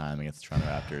straight time against the Toronto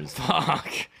Raptors.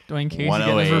 fuck, Dwayne Casey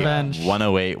getting his revenge.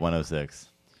 108-106.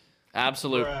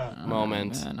 absolute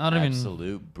moment. Man, I don't even.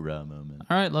 Absolute bruh moment.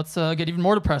 All right, let's get even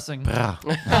more depressing. You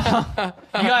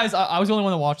guys, I was the only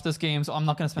one to watch this game, so I'm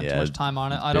not going to spend too Yeah, much time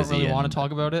on it. I don't busy really want and- to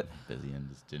talk about it. Busy and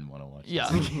just didn't want to watch. Yeah.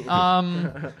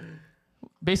 this.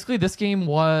 Basically, this game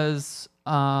was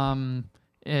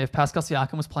if Pascal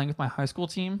Siakam was playing with my high school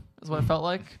team, is what it felt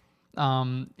like.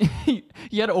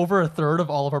 He had over a third of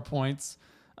all of our points.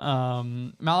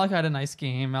 Malachi had a nice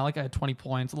game. Malachi had 20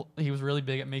 points. He was really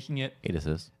big at making it. 8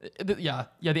 assists. Yeah.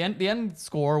 The end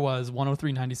score was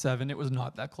 103-97. It was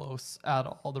not that close at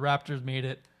all. The Raptors made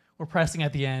it. We're pressing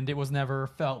at the end. It was never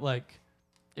felt like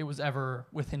it was ever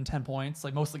within 10 points.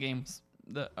 Like most of the games,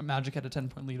 the Magic had a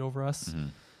 10-point lead over us.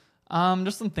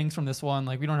 Just some things from this one.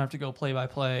 Like we don't have to go play by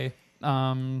play.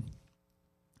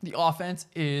 The offense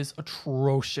is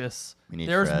atrocious. We need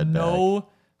There's Fred no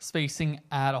spacing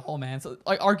at all, man. So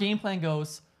like our game plan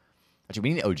goes. Actually,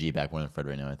 we need OG back more than Fred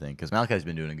right now, I think, because Malachi's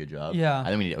been doing a good job. Yeah. I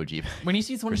think we need OG back. When you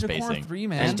see someone For hit a corner spacing. three,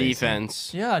 man. And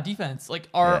defense. Yeah, defense. Like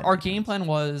our Yeah, game plan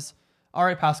was, all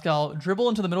right, Pascal, dribble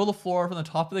into the middle of the floor from the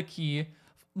top of the key.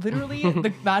 Literally,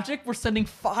 the Magic were sending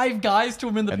 5 guys to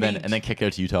him in the And paint. then kick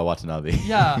out to Utah Watanabe.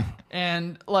 Yeah,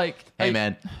 and like, Hey, like,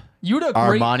 man. Yuta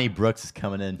great. Armani Brooks is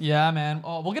coming in. Yeah, man.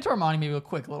 Oh, we'll get to Armani maybe a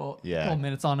quick little couple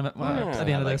minutes on him at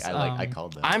the end of this. I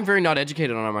called that. I'm very not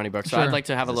educated on Armani Brooks, so Sure. I'd like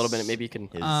to have a little bit. Maybe you can.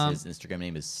 His Instagram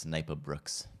name is Sniper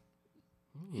Brooks.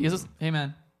 He is. Hey,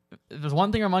 man. If there's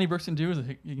one thing Armani Brooks can do is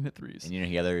he can hit threes. And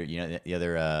the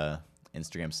other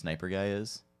Instagram sniper guy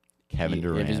is Kevin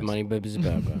Durant. If his money bibs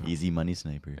about. Easy money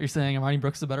sniper. Are you saying Armani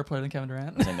Brooks is a better player than Kevin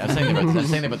Durant? I'm saying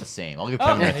they're about the same. I'll give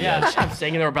Kevin Durant the edge. I'm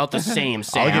saying they're about the same,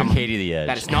 Sam. I'll give Katie the edge.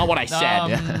 That is not what I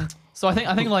said. So I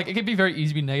think like it could be very easy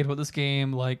to be negative about this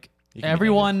game. Like You can be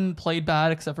everyone played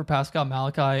bad except for Pascal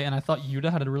Malachi, and I thought Yuta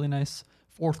had a really nice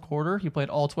fourth quarter. He played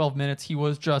all 12 minutes. He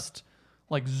was just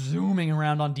like zooming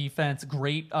around on defense.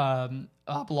 Great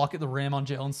block at the rim on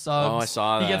Jalen Suggs. Oh, I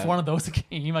saw He gets that. one of those a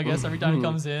game, I guess, every time he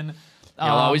comes in. He'll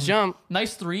always jump.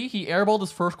 Nice three. He airballed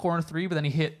his first corner three, but then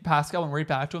he hit Pascal, went right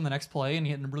back to him the next play, and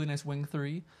he hit a really nice wing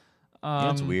three. You know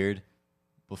what's weird?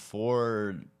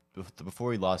 Before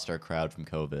we lost our crowd from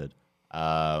COVID,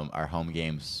 our home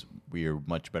games, we were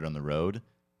much better on the road.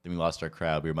 Then we lost our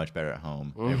crowd. We were much better at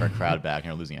home. We have our crowd back,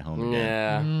 and we're losing at home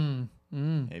again. Yeah.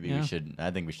 Maybe we should.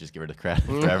 I think we should just get rid of the crowd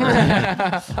forever.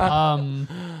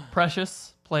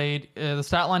 Precious played. The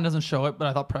stat line doesn't show it, but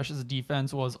I thought Precious'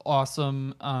 defense was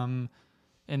awesome.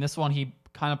 In this one, he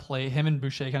kind of played. Him and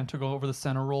Boucher kind of took over the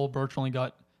center role. Birch only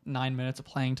got 9 minutes of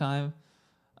playing time.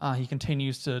 He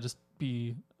continues to just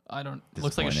be. Looks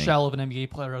like a Disappointing. shell of an NBA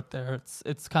player out there.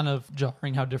 It's kind of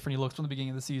jarring how different he looks from the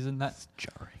beginning of the season.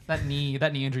 Jarring. That knee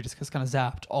injury just has kind of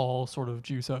zapped all sort of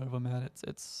juice out of him, and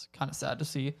it's kind of sad to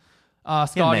see. He had a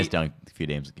Scotty, nice down a few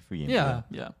games ago. yeah.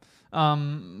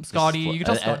 Scotty, you can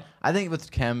tell Scotty. I think with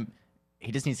Kem,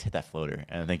 he just needs to hit that floater,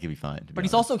 and I think he'll be fine. But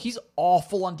he's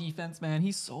awful on defense, man.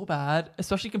 He's so bad,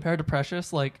 especially compared to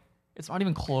Precious. Like it's not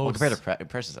even close. Well, compared to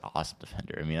Precious, is an awesome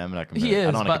defender. I mean, I'm not comparing. He is,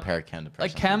 I don't want but, to compare Kem to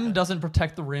Precious. like Kem doesn't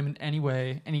protect the rim in any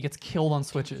way, and he gets killed on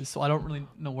switches. So I don't really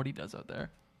know what he does out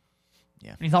there.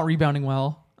 Yeah. And he's not rebounding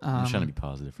well. I'm trying to be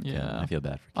positive for Kem. yeah. I feel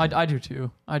bad for Kem. I do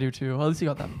too. Well, at least he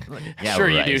got that. Right. Yeah, Sure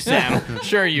right. you do, Sam.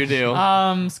 Sure you do.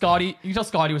 Scotty, you can tell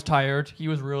Scotty was tired. He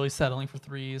was really settling for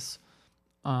threes.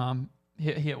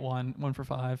 He hit one for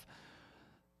 5.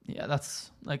 Yeah,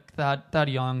 that's like that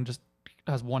Young just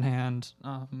has one hand.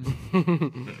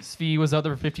 Svi was out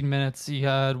there for 15 minutes. He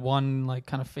had one like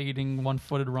kind of fading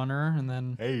one-footed runner, and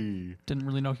then didn't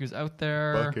really know he was out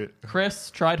there. Bucket.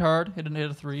 Chris tried hard, hit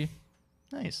a 3.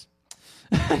 Nice.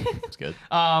 That's good.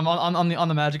 On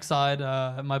the Magic side,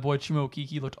 my boy Chimo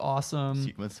Okeke looked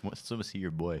awesome. So was he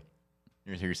your boy?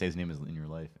 You're here to say his name is in your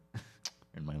life,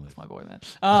 in my life. My boy,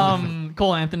 man.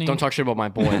 Cole Anthony. Don't talk shit about my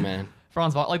boy, man.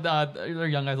 Franz Wagner, like their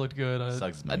young guys looked good.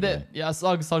 Suggs is my guy. Yeah,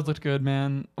 Suggs looked good,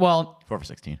 man. Well, 4 for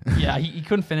 16. yeah, he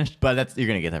couldn't finish. But you're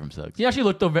gonna get that from Suggs. He actually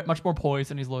looked much more poised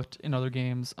than he's looked in other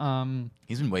games.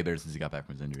 He's been way better since he got back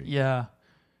from his injury. Yeah,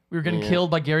 we were getting killed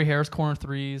by Gary Harris corner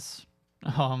threes.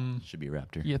 Should be a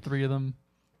Raptor. Yeah, 3 of them.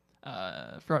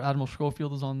 Forgot Admiral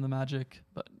Schofield was on the Magic,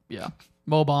 but yeah,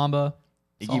 Mo Bamba.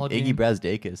 solid Iggy game.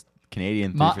 Brazdeikis,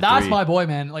 Canadian. 3 for That's 3. my boy,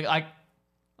 man. Like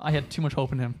I had too much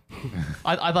hope in him.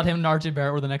 I thought him and RJ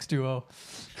Barrett were the next duo.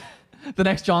 The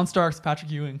next John Starks, Patrick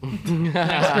Ewing.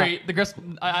 That's great.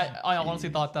 I honestly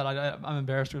thought that. I'm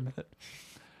embarrassed to admit it.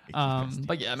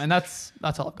 But yeah, man, that's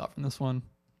all I've got from this one.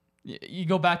 You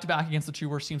go back to back against the 2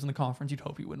 worst teams in the conference. You'd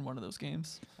hope you win one of those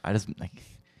games. I just like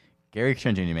Gary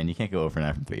Trent Jr. Man, you can't go over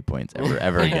 9 from 3 points ever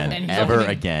And again, he's ever only-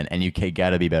 again, and you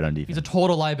gotta be better on defense. He's a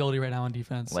total liability right now on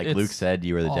defense. Like It's Luke said,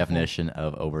 you are the awful. definition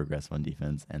of over-aggressive on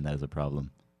defense, and that is a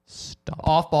problem. Stop.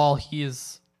 Off ball, he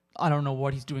is. I don't know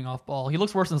what he's doing off ball. He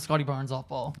looks worse than Scotty Barnes off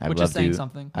ball, which is saying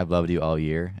something. I've loved you all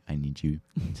year. I need you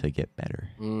to get better.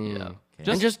 Yeah.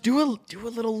 Just do a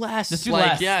little less. Just do like,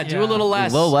 less, Yeah, do yeah. a little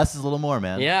less. A little less is a little more,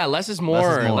 man. Yeah, less is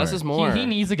more. Less is more. He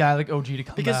needs a guy like OG to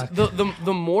come Because back.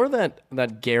 the more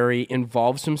that Gary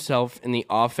involves himself in the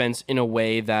offense in a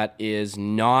way that is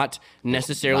not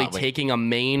necessarily Not like- taking a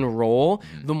main role,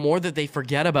 the more that they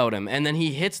forget about him. And then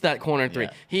he hits that corner 3.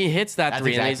 Yeah. He hits that That's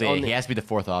 3. and exactly. he's He on has to be the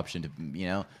 4th option,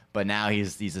 but now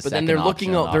he's a but second then they're option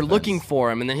looking on they're offense. looking for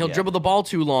him, and then he'll Yeah. dribble the ball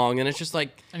too long, and it's just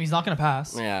like, And he's not going to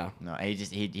pass. yeah. No,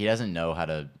 he doesn't know how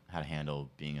to handle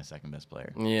being a second best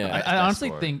player. Yeah. Best I honestly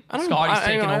scorer. think I don't Scotty's know.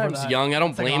 taking over He's that. young. I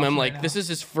don't second blame him. option Like, right this now. is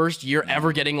his first year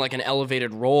ever getting like an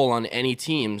elevated role on any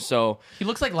team. So He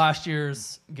looks like last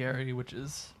year's Gary, which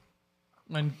is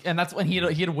and that's when he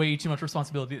had way too much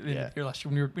responsibility in Yeah. the year last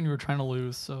year when you were trying to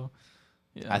lose. So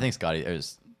yeah, I think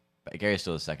Gary's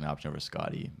still the second option over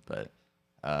Scotty, but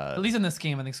at least in this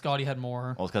game, I think Scotty had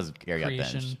more well, it's because Gary got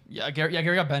creation. benched.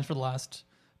 Gary got benched for the last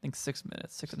I think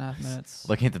 6.5 minutes.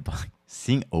 Looking at the box,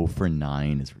 seeing 0 for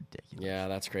 9 is ridiculous. yeah,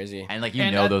 that's crazy. And like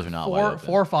And those are not wide open.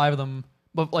 4 or 5 of them,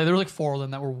 but like there were like 4 of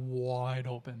them that were wide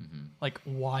open, like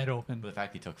wide open. But the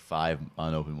fact he took 5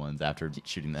 unopened ones after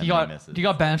shooting them He many got misses. he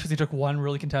got benched because he took one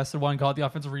really contested one, got the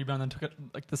offensive rebound, then took it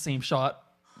like the same shot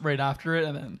right after it,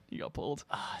 and then he got pulled.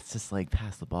 It's just like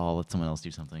pass the ball, let someone else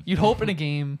do something. You'd hope in a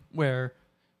game where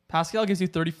Pascal gives you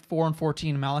 34 and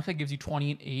 14, Malachi gives you 20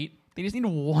 and 8. They just need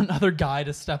one other guy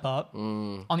to step up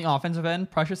on the offensive end.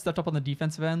 Precious stepped up on the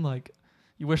defensive end. Like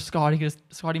you wish Scotty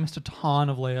missed a ton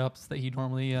of layups that he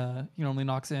normally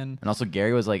knocks in. And also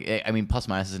Gary was like, I mean, plus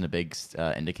minus isn't a big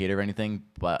indicator of anything,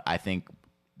 but I think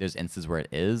there's instances where it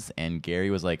is, and Gary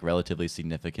was like relatively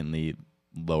significantly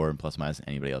lower in plus minus than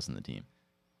anybody else in the team,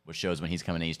 which shows when he's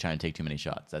coming in, he's trying to take too many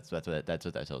shots. That's what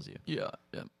that tells you. Yeah.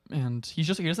 And he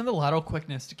doesn't have the lateral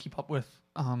quickness to keep up with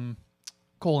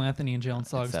Cole Anthony and Jalen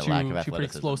Suggs, that two lack of pretty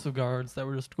athleticism. explosive guards that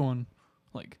were just going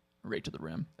like right to the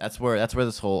rim. That's where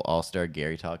this whole all-star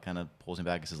Gary talk kind of pulls him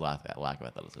back. Is his lack of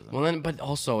athleticism. Well, then, but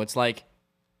also it's like,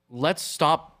 let's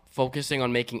stop focusing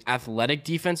on making athletic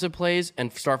defensive plays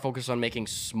and start focusing on making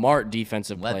smart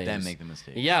defensive Let plays. them make the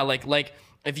mistakes. Yeah, like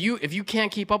if you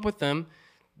can't keep up with them,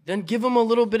 then give them a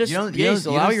little bit of You don't- space. you don't- you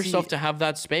Allow don't yourself see- to have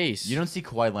that space. You don't see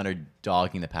Kawhi Leonard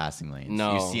dogging the passing lanes.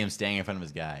 No. You see him staying in front of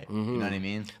his guy. You know what I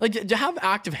mean? like to have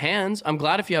active hands. I'm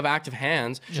glad if you have active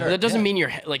hands. But that doesn't mean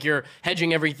you're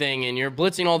hedging everything and you're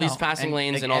blitzing all these passing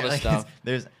lanes and all this stuff.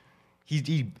 There's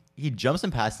he jumps in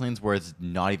passing lanes where it's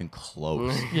not even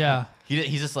close. Yeah.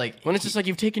 He's just like When it's just like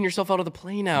you've taken yourself out of the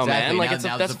play now, exactly, man. Like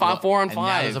now that's there's a 4 on and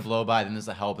Now there's 5. a blow by, then there's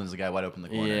a help, and there's a guy wide open in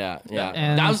the corner. Yeah.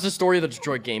 And That was the story of the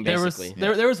Detroit game, basically.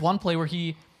 There was one play where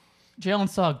Jalen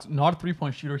Suggs, not a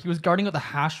 3-point shooter, he was guarding at the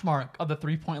hash mark of the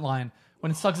 3-point line.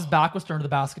 When Suggs' back was turned to the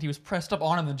basket, he was pressed up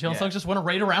on him, and Jalen Suggs just went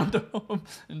right around him.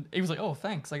 And he was like, "Oh,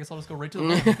 thanks. I guess I'll just go right to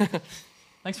the rim.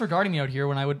 Thanks for guarding me out here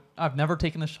when I've never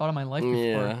taken this shot in my life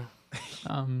before."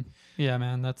 Yeah. Yeah,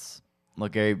 man, that's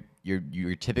Look, Gary,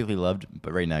 you're typically loved,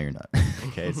 but right now you're not.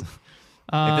 Okay. So,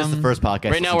 if this is the first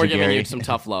podcast, Right now listen we're to giving Gary. you some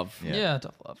tough love. yeah,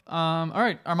 tough love. All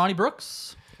right, Armani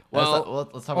Brooks. Well,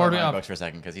 let's talk or about do we Ryan have- Brooks for a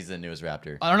second because he's the newest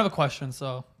Raptor. I don't have a question,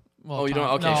 so. Oh, you don't?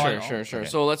 Okay, No, I don't. sure. Okay.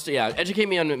 So let's educate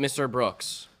me on Mr.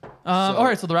 Brooks. All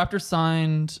right, so the Raptors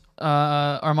signed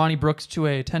Armani Brooks to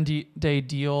a 10-day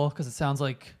deal because it sounds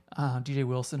like DJ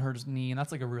Wilson hurt his knee, and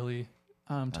that's like a really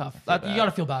tough. You got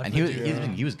to feel bad. And for he the was, dude.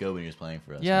 he was good when he was playing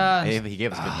for us. Yeah. man. He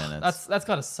gave us good minutes. That's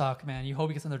got to suck, man. You hope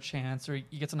he gets another chance or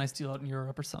he gets a nice deal out in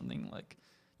Europe or something. Like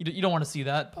you don't want to see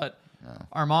that, but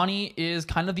Armani is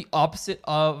kind of the opposite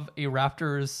of a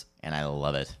Raptors and I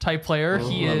love it. type player.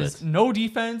 He love is it. no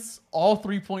defense, all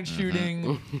 3-point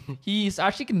shooting. He's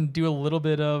actually can do a little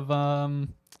bit of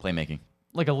Playmaking.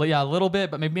 Like a little bit,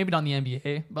 but maybe not in the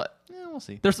NBA. But Yeah, we'll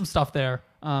see. there's some stuff there.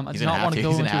 I He's do gonna not have want to. to go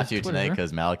He's gonna into have his to tonight Twitter.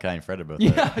 because Malachi and Fred are both.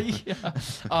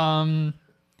 Yeah.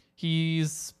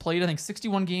 He's played, I think,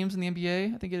 61 games in the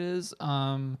NBA. I think it is.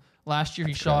 Last year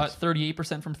he shot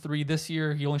 38% from three. This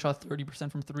year he only shot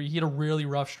 30% from three. He had a really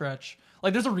rough stretch.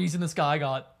 Like, there's a reason this guy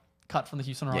got cut from the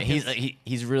Houston Yeah, Rockets.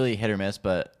 he's really hit or miss,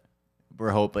 but we're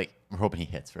hoping he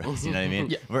hits for us. You know what I mean?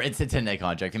 Yeah. It's a 10-day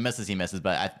contract. If he misses,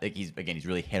 but I think he's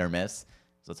really hit or miss.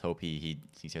 So let's hope he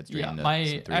starts Yeah, draining some my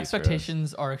threes for us.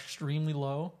 expectations are extremely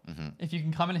low. If you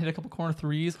can come in and hit a couple corner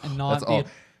threes and not That's be all.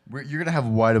 You're gonna have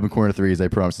wide open corner threes. I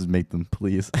promise. Just make them,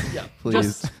 please. Yeah,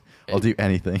 please. I'll do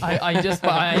anything. I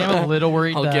am a little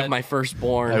worried I'll that give my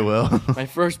firstborn. I will. My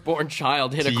firstborn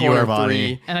child hit a To you, corner Armani.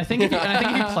 three. and I think if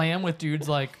you play him with dudes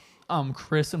like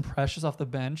Chris and Precious off the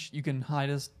bench, you can hide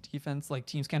his defense. Like,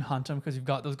 teams can't hunt him because you've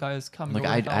got those guys coming. Look,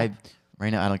 over to I help. right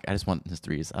now I just want his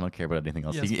threes. I don't care about anything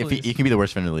else. Yes, If please. he can be the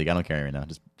worst defender in the league, I don't care right now.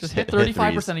 just hit threes.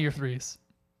 35% of your threes.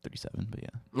 37, but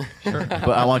yeah. Sure. But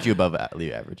I want you above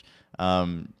league average.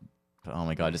 But oh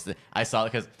my god, I saw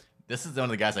it because this is one of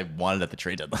the guys I wanted at the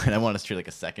trade deadline. I wanted to trade like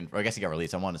a second. Or I guess he got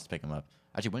released. I wanted us to pick him up.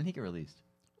 Actually, when did he get released?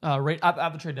 Right at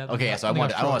the trade deadline. Okay, yeah. So I think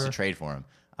wanted us to Schroeder. trade for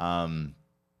him.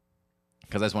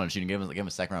 Because I just wanted to shoot and give him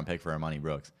a second round pick for Armani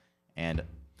Brooks, and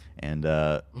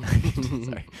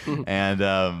sorry, and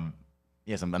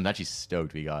yes, I'm actually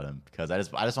stoked we got him because I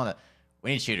just want to.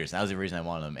 We need shooters. That was the reason I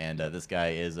wanted him. And this guy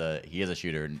is a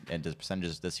shooter, and his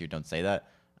percentages this year don't say that.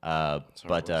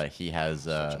 But he has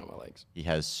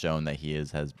shown that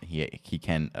he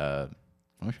can.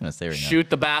 What am I trying to say right now? Shoot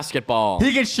the basketball.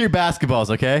 He can shoot basketballs.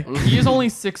 Okay. He is only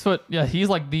 6 foot. Yeah, he's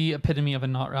like the epitome of a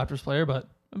not Raptors player. But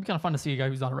it'd be kind of fun to see a guy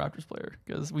who's not a Raptors player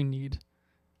because we need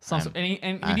some. I'm We need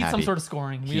some happy. sort of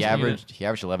scoring. We He just need it.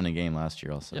 averaged 11 a game last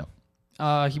year. Also.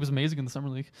 Yeah. He was amazing in the summer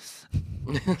league.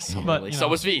 But, you so know.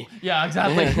 was V. Yeah,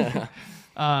 exactly.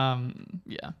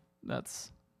 Yeah,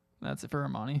 that's it for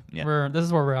Armani. Yeah. This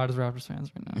is where we're at as Raptors fans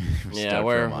right now. Yeah, Stoked for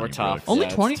we're Armani tough. Brooks. Only Yeah,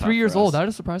 it's 23 tough years for old. us. That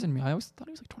is surprising me. I always thought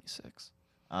he was like 26.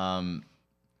 All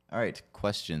right,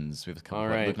 questions. We have a couple. All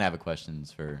right. Looking to have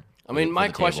questions for. I mean, for my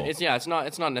the question table. is,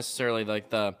 it's not necessarily like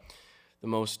the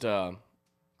most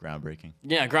Groundbreaking.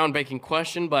 groundbreaking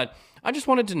question, but I just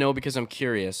wanted to know because I'm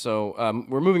curious. So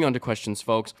we're moving on to questions,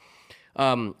 folks.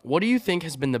 What do you think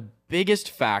has been the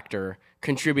biggest factor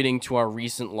contributing to our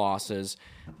recent losses?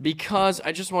 Because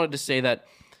I just wanted to say that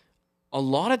a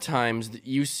lot of times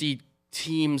you see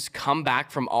teams come back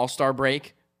from All-Star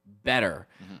break better.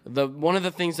 One of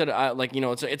the things that I like,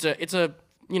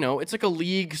 it's like a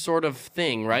league sort of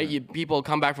thing, right? People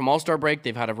come back from All-Star break,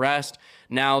 they've had a rest.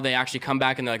 Now they actually come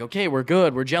back and they're like, okay, we're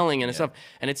good, we're gelling and stuff.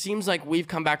 And it seems like we've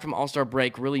come back from All-Star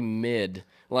break really mid.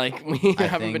 Like, we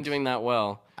haven't been think- doing that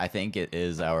well. I think it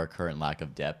is our current lack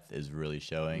of depth is really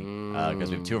showing because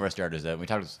we have two of our starters out. We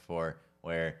talked about this before,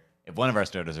 where if one of our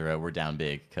starters are out, we're down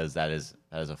big because that is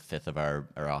a fifth of our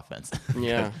offense.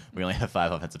 Yeah. We only have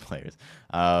 5 offensive players.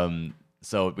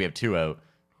 So we have 2 out.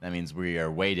 That means we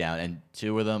are way down, and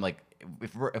 2 of them, like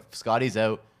if Scotty's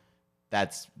out,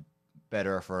 that's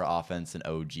better for our offense than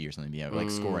OG or something, like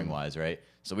scoring wise, right?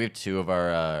 So we have 2 of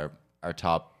our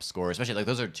top scorers, especially like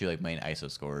those are 2 like main ISO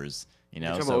scorers.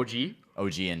 So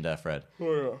OG and Fred.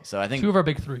 So I think 2 of our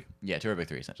big 3. yeah, 2 of our big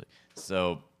 3 essentially.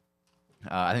 So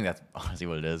I think that's honestly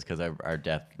what it is because our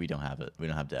depth, we don't have it. We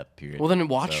don't have depth. Period. Well, then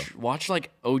So- watch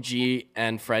like OG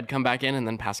and Fred come back in, and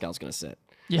then Pascal's gonna sit.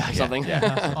 Yeah, Something. Yeah,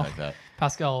 something like that.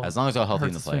 Pascal. As long as they're healthy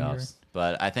in the hurts his finger. playoffs.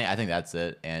 But I think that's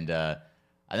it. And I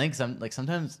think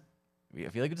sometimes I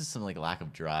feel like it's just some like lack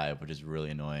of drive, which is really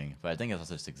annoying. But I think it's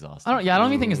also just exhausting. I don't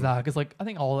even think it's that because like I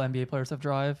think all NBA players have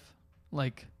drive.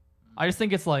 Like, I just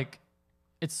think it's like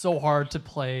it's so hard to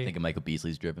play. I think of Michael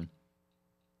Beasley's driven.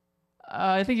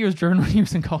 I think he was driven when he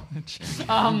was in college.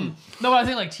 No, but I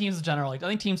think like teams in general. Like I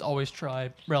think teams always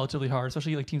try relatively hard,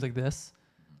 especially like teams like this.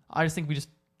 I just think we just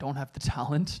don't have the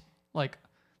talent. Like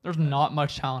there's not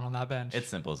much talent on that bench. It's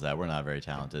simple as that. We're not very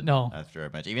talented. No. After our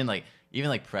bench, even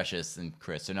like Precious and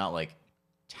Chris, they're not like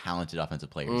talented offensive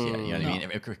players yet. You know what I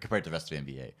mean? Compared to the rest of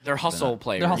the NBA, They're hustle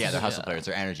players. hustle- yeah, they're hustle Yeah. players.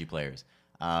 They're energy players.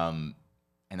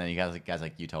 And then you guys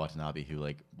like Yuta Watanabe who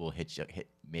like will hit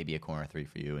maybe a corner 3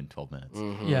 for you in 12 minutes.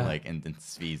 Yeah. Like and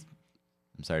Svi's.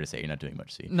 I'm sorry to say you're not doing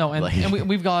much, Svi. no, and, Like, and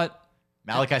we've got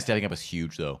Malachi stepping up is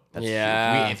huge though. That's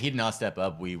Yeah. huge. If he did not step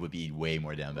up, we would be way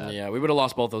more down bad. Yeah, we would have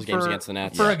lost both those games against the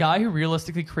Nets. For a guy who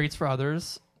realistically creates for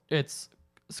others, it's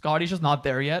Scotty's just not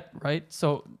there yet, right?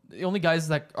 So the only guys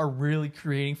that are really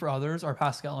creating for others are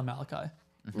Pascal and Malachi.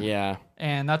 Yeah.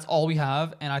 And that's all we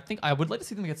have. And I think I would like to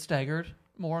see them get staggered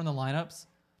more in the lineups.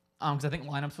 Because I think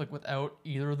lineups like without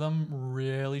either of them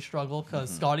really struggle because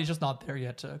Scotty's just not there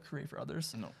yet to create for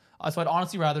others. No. So I'd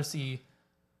honestly rather see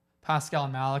Pascal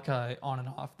and Malachi on and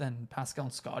off than Pascal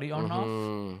and Scotty on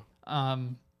and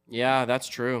off. Yeah, that's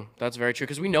true. That's very true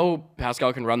because we know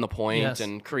Pascal can run the point Yes.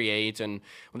 and create, and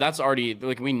that's already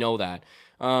like we know that.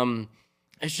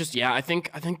 It's just I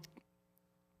think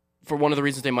for one of the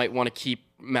reasons they might want to keep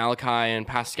Malachi and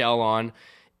Pascal on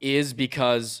is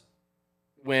because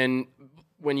when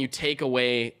you take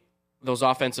away those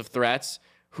offensive threats,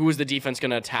 who is the defense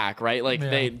going to attack, right? Like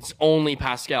it's only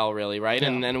Pascal really, right? Yeah.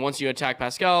 And then once you attack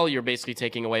Pascal, you're basically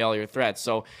taking away all your threats.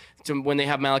 So when they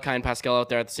have Malachi and Pascal out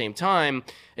there at the same time,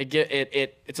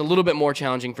 it's a little bit more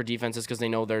challenging for defenses because they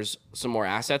know there's some more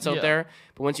assets out there.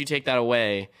 But once you take that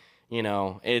away,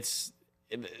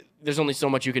 there's only so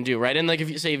much you can do, right? And like if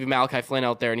you say you have Malachi Flynn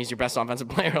out there and he's your best offensive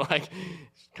player, like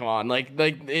come on,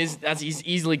 he's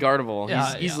easily guardable.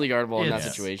 Yeah, He's easily guardable in that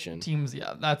It's- situation. Teams,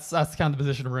 that's kind of the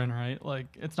position we're in, right? Like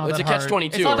it's not It's that a hard. catch-22,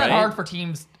 It's not that right? hard for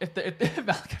teams if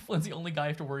Malachi Flynn's the only guy you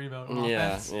have to worry about on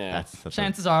offense. That's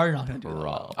Chances are you're not going to do that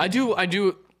Raw. well. I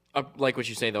do like what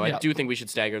you say though. Yeah. I do think we should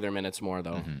stagger their minutes more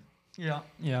though. Yeah.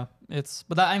 I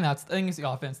think it's the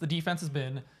offense. The defense has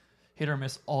been hit or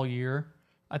miss all year.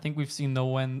 I think we've seen the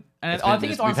when, and I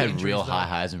think it's we've honestly had real injuries, though. high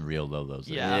highs and real low lows.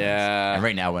 Yeah. Yeah. And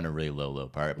right now we're in a really low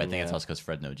part, but I think it's also because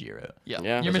Fred Nojiro. Yeah.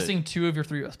 Yeah. You're Those missing two of your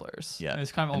three best players. Yeah.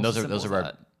 It's kind of And almost those as are simple as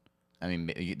our. that. I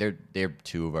mean, they're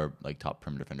two of our like top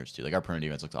perimeter defenders too. Like our perimeter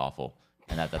defense looks awful,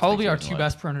 and that's Probably a our big reason two why.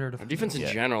 best perimeter Our defenders. defense in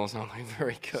Yeah. general is not like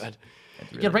very good.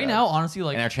 It's Yeah, really right bad. now, honestly,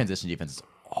 like And our transition defense is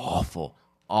awful.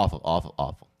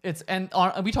 it's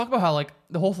we talk about how like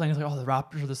the whole thing is like, oh, the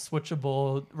Raptors are the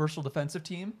switchable, versatile defensive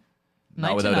team.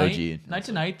 Not without OG. Night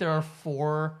to night, there are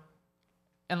four,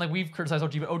 and like we've criticized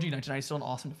OG, but OG night to night is still an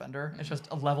awesome defender. It's just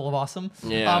a level of awesome.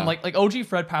 Yeah. Like OG,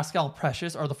 Fred, Pascal,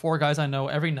 Precious are the four guys I know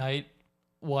every night.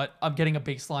 What I'm getting a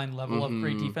baseline level of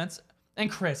great defense, and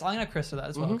Chris, I'm gonna add Chris to that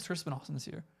as well because Chris has been awesome this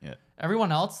year. Yeah.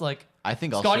 Everyone else, like I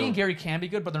think Scotty also, and Gary can be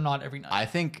good, but they're not every night. I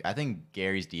think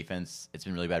Gary's defense, it's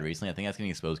been really bad recently. I think that's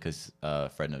getting exposed because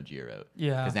Fred Nojiro out.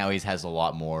 Yeah. Because now he has a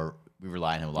lot more. We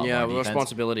rely on him a lot Yeah, more. On defense.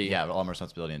 responsibility. Yeah, a lot more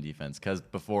responsibility on defense. Because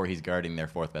before he's guarding their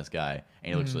fourth best guy,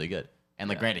 and he looks really good. And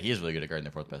like, granted, he is really good at guarding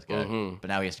their fourth best guy. But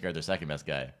now he has to guard their second best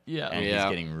guy. Yeah. And Yeah. he's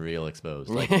getting real exposed.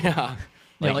 Like, Yeah.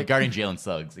 like guarding Jalen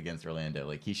Suggs against Orlando,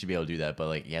 like he should be able to do that. But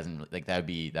like he hasn't. Like that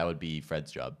would be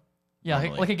Fred's job. Yeah,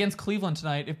 normally. like against Cleveland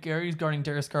tonight, if Gary's guarding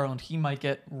Darius Garland, he might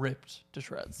get ripped to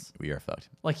shreds. We are fucked.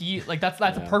 That's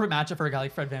a perfect matchup for a guy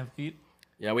like Fred VanVleet.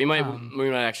 Yeah, we might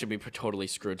actually be totally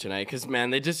screwed tonight because man,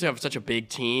 they just have such a big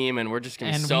team, and we're just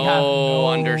gonna be And we so have no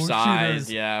undersized.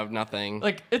 shooters. Yeah, nothing.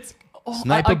 Like it's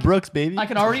Sniper Brooks, baby. I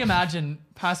can already imagine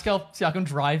Pascal Siakam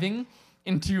driving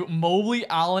into Mobley,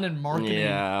 Allen, and Marketing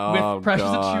Yeah, with oh, Precious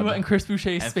God. Achua and Chris Boucher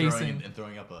and spacing,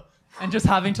 throwing up a and just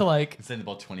having to like. send the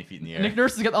ball 20 feet in the air. Nick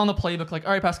Nurse is get on the playbook like,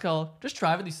 all right, Pascal, just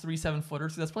drive at these 3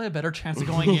 7-footers. That's probably a better chance of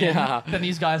going Yeah. in than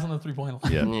these guys on the 3-point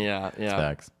line. Yeah, yeah.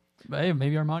 facts. But hey,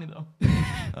 maybe Armani though.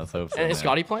 Let's hope so. And is man.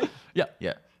 Scotty playing? Yeah,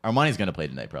 Yeah, Armani's gonna play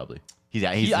tonight probably. He's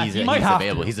he might have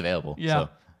available. to. He's available. yeah. So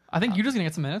I think Utah's gonna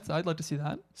get some minutes. I'd like to see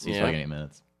that. he's Yeah. probably gonna get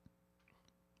minutes.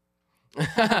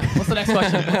 What's the next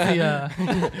question? What's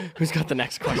the, Who's got the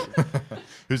next question?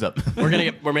 Who's up?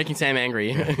 We're making Sam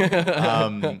angry.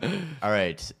 All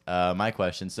right. My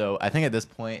question. So I think at this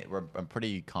point I'm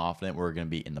pretty confident we're gonna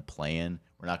be in the play-in.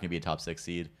 We're not gonna be a top 6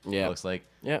 seed. Yeah. It looks like.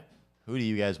 Yeah. Who do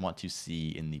you guys want to see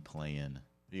in the play-in?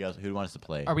 Who do you want us to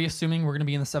play? are we assuming we're gonna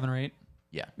be in the 7 or 8?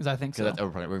 Yeah. Because I think so. Because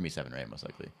we're gonna be 7, right? Most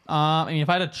likely. I mean, if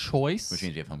I had a choice, Which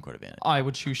means you have home court advantage, I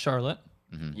would choose Charlotte.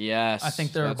 Yes. I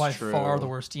think they're that's by true. far the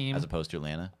worst team. as opposed to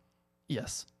Atlanta.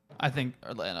 Yes, I think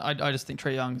Atlanta. I just think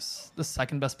Trae Young's the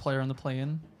second best player in the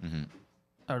play-in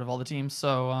out of all the teams.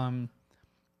 So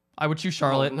I would choose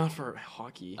Charlotte. Not for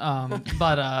hockey.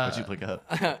 But What'd you pick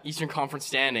up? Eastern Conference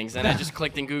standings, and I just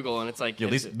clicked in Google, and it's like Yeah,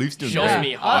 at least Luke's doing shows great.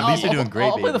 me At hockey. least you're doing great,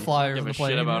 I'll play the baby. Flyers Give in a the play.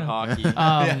 shit about hockey.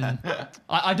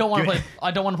 I don't want to play. I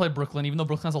don't want to play Brooklyn, even though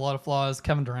Brooklyn has a lot of flaws.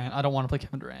 Kevin Durant. I don't want to play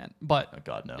Kevin Durant. But Oh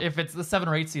God, no. if it's the 7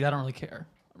 or 8 seed, I don't really care.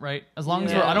 Right? As long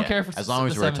as Yeah. I don't Yeah. care if it's As long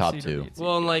the as we're 7 top seed or 2. 8 seed.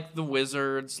 Well, and like the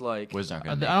Wizards, like Wizards aren't I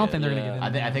gonna. don't make think it. they're gonna Yeah.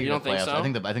 get in. I think You don't the think playoffs. so?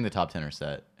 I think the top 10 are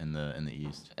set in the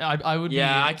East. I would.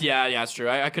 yeah, Be, yeah, it's true.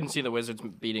 I couldn't see the Wizards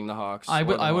beating the Hawks. I or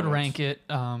would. the I would Hornets. rank it.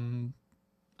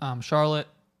 Charlotte,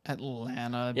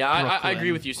 Atlanta. Yeah, I Brooklyn.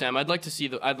 agree with you, Sam. I'd like to see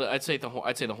the. I'd say the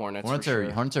Hornets. Hornets for are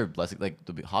sure. Hornets are less like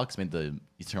the Hawks made the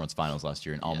Eastern Conference Finals last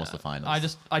year and almost the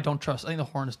finals. I don't trust. I think the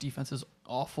Hornets defense is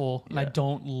awful, and I Yeah.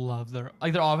 don't love their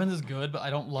offense is good, but I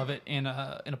don't love it in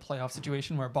a playoff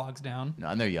situation where it bogs down. No,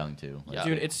 and they're young too. Like, Yeah.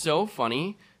 Dude, it's so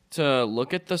funny to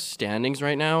look at the standings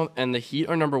right now, and the Heat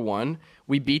are number 1.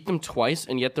 We beat them twice,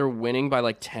 and yet they're winning by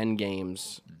like 10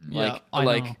 games. Yeah, I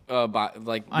know.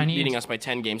 Beating us by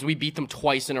 10 games. We beat them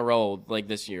twice in a row like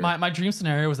this year. My dream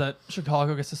scenario was that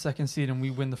Chicago gets the 2nd seed and we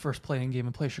win the first play-in game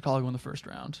and play Chicago in the first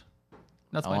round.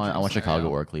 That's my dream I want scenario. Chicago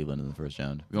or Cleveland in the first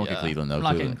round. We won't get Cleveland though. I'm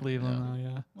not getting Cleveland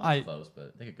though. Yeah, Close,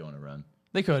 but they could go on a run.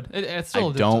 they could. It's still. I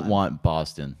a good don't time. want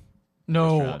Boston,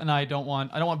 No, round. and I don't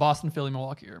want Boston, Philly,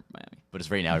 Milwaukee, or Miami. but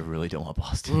it's right now. I really don't want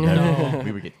Boston. No.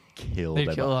 We would get killed. They'd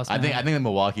by kill us, I think man. that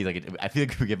Milwaukee. I feel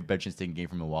like we have a better chance taking a game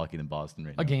from Milwaukee than Boston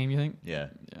right now. A game, you think? Yeah,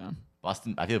 Yeah.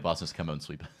 Boston. I feel like Boston's come out and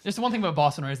sweep. Just the one thing about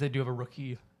Boston, right, is they do have a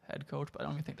rookie head coach, but I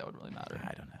don't even think that would really matter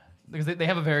I don't know. because they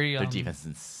have a very Their defense is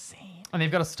insane, and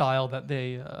they've got a style that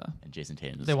they and Jason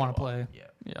Tatum. they want to play. Yeah.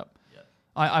 Yep. Yeah.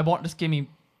 I want just give me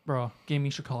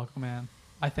Chicago, man.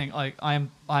 I think like I'm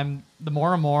the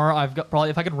more and more I've got probably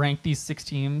if I could rank these 6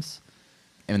 teams.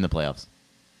 And in the playoffs.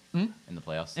 In the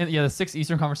playoffs. And yeah, the 6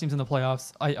 Eastern Conference teams in the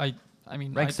playoffs. I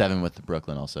mean, Rank 7 with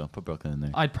Brooklyn also. Put Brooklyn in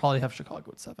there. I'd probably have Chicago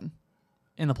at 7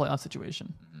 in the playoff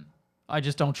situation. I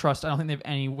just don't trust. I don't think they have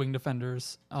any wing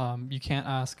defenders. You can't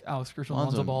ask Alex Crucial and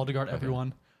Lonzo Lonzo- Ball to guard okay.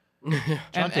 everyone. Javonte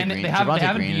and Green, they haven't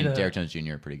Javonte Green beat and a, Derek Jones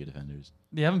Jr. are pretty good defenders.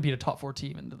 they haven't beat a top 4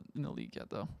 team in the league yet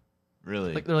though.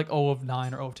 Really? Like they're like 0 of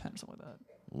 9 or 0 of 10 something like that.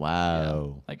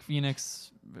 Wow. Like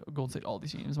Phoenix, Golden State, all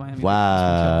these teams, Miami.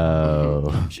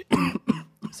 Wow.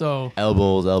 So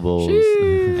elbows.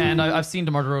 and I've seen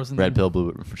DeMar DeRozan. Red pill,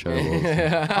 blue for sure.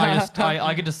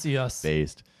 I get to see us.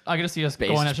 Based. I get to see us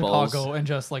Based going at Bulls. Chicago and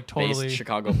just like totally. Based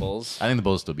Chicago Bulls. I think the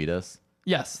Bulls still beat us,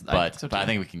 Yes, but I I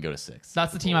think we can go to 6.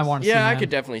 that's the team I want to see. Yeah, I man. could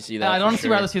definitely see And that. I for honestly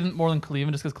sure. rather see them more than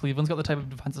Cleveland, just because Cleveland's got the type of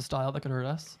defensive style that could hurt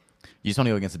us. You just want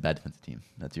to go against a bad defensive team.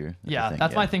 That's your thing.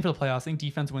 That's my thing for the playoffs. I think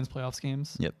defense wins playoffs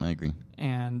games, Yep, I agree.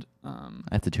 and I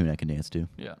have the tune I can dance to.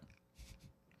 yeah.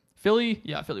 Philly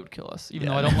would kill us. Even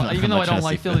Yeah. though I don't, I'm even though not I trying don't to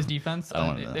like see Philly's Philly. defense, I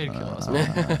don't they'd kill us.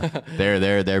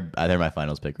 They're my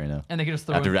finals pick right now. And they could just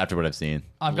throw. After what I've seen.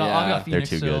 I've Yeah. got They're Phoenix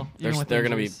too still. good. even with They're going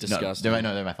to be injuries. disgusting.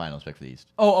 They're my finals pick for the East.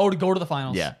 Oh, to go to the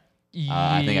finals. Yeah.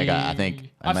 I think I I've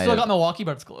might still have- got Milwaukee,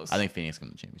 but it's close. I think Phoenix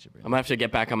wins the championship. Right I'm gonna have to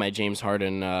get back on my James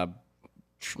Harden.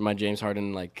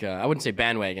 Like I wouldn't say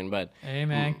bandwagon, but Hey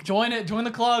man, join it. Join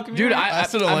the club. Come dude, here. I've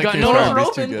still don't got like James no, Harden. no,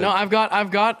 He's too good. no. I've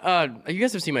got. You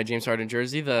guys have seen my James Harden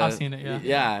jersey? I've seen it, yeah.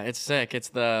 Yeah, it's sick. It's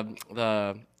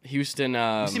the Houston.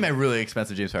 You see my really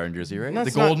expensive James Harden jersey, right?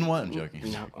 That's The golden one. I'm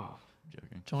joking. No, oh,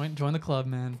 Joking. Join the club,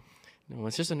 man. no,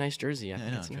 it's just a nice jersey. I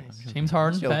think know, it's I'm nice. joking. James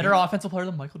Harden, Yo, better man. offensive player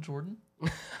than Michael Jordan.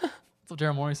 That's what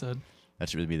Daryl Morey said. That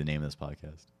should really be the name of this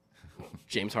podcast.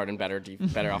 James Harden better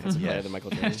offensive player than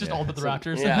Michael Jordan. It's just all but the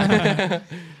Raptors. Yeah.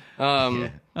 Yeah.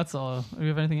 That's all. Do we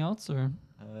have anything else or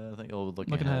I think I'll look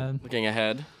looking ahead? Looking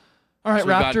ahead. All right, So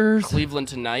we've got Raptors Cleveland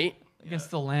tonight.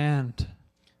 against the Land.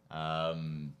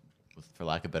 For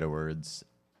lack of better words,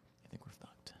 I think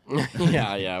we're fucked.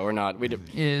 yeah, we're not.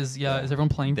 Is everyone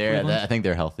playing? I Cleveland? think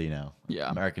they're healthy now. Yeah.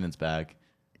 American's back.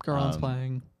 Garland's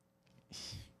playing.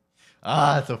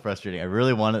 It's so frustrating. I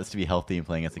really want us to be healthy and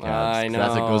playing against the Cavs. I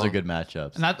 'cause know. those are good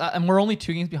matchups. And we're only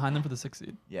 2 games behind them for the 6th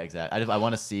seed. Yeah, exactly. I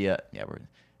want to see it. Yeah, and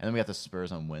then we got the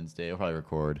Spurs on Wednesday. We'll probably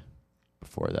record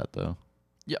before that though.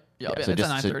 Yep. So it's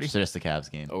just at 9:30. so just the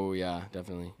Cavs game. Oh yeah,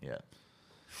 definitely. Yeah.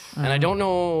 And I don't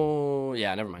know.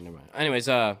 Yeah, never mind. Anyways,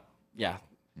 I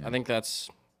think that's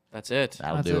it.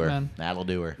 That'll That's do it, her. man. That'll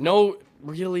do her. No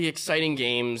really exciting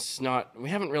games. We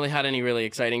haven't really had any really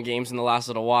exciting games in the last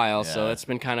little while, so Yeah. it's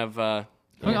been kind of. I'm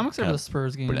excited for the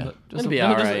Spurs game. Yeah. But It'll be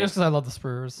alright. Just because I love the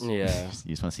Spurs. Yeah.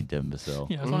 You just want to see Devin Vassell.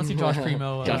 Yeah, I just want to see Josh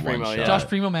Primo. Josh Primo, one yeah. shot. Josh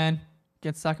Primo, man,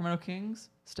 against Sacramento Kings.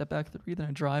 Step back 3, then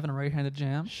a drive and a right-handed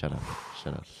jam. Shut up.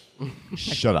 Shut up.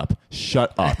 Shut up.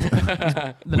 Shut up.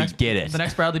 The get it. The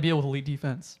next Bradley Beal with elite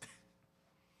defense.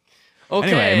 Okay.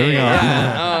 Anyway, moving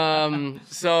on. Yeah.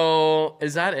 So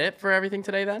is that it for everything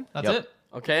today then? That's Yep. it.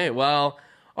 Okay. Well,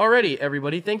 alrighty,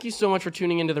 everybody. Thank you so much for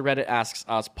tuning into the Reddit Asks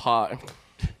Us pod.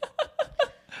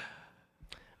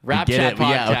 Rap Get Chat it. podcast.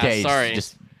 Yeah, okay. Sorry.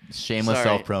 Just shameless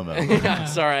Sorry. self-promo. Yeah,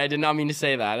 sorry, I did not mean to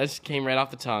say that. That just came right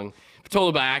off the tongue.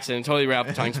 Totally by accident. Totally right off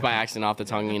the tongue. Just by accident off the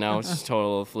tongue, you know. It's just a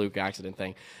total fluke accident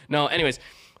thing. No, anyways,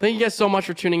 thank you guys so much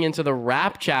for tuning into the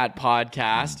Rap Chat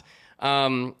podcast.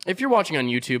 If you're watching on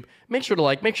YouTube, make sure to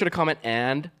like, make sure to comment,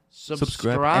 and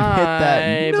subscribe. and hit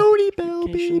that noti bell,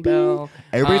 Notification baby. bell.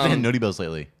 Everybody's hitting noti bells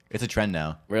lately. It's a trend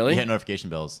now. Really? You hit notification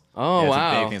bells. Oh, yeah, it's wow.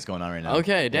 a big thing that's going on right now.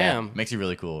 Okay, Yeah, damn. makes you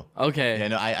really cool. Okay. Yeah,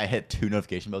 no, I hit 2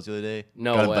 notification bells the other day.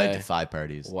 No Got way. invited to 5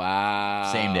 parties.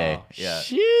 Wow. Same day. Yeah.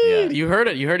 Shit. Yeah. You heard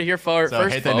it. You heard it here So first,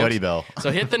 hit that folks. noti bell.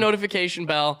 So hit the notification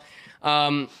bell.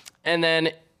 And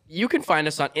then, You can find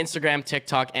us on Instagram,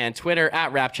 TikTok, and Twitter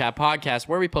at Rap Chat Podcast,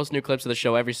 where we post new clips of the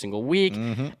show every single week.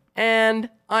 And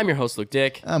I'm your host, Luke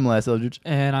Dick. I'm Les Eldridge.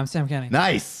 And I'm Sam Kenny.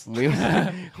 Nice. We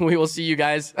will see you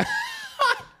guys.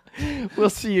 We'll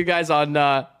see you guys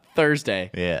on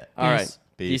Thursday. Yeah. All right. Peace.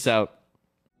 Peace. Peace out.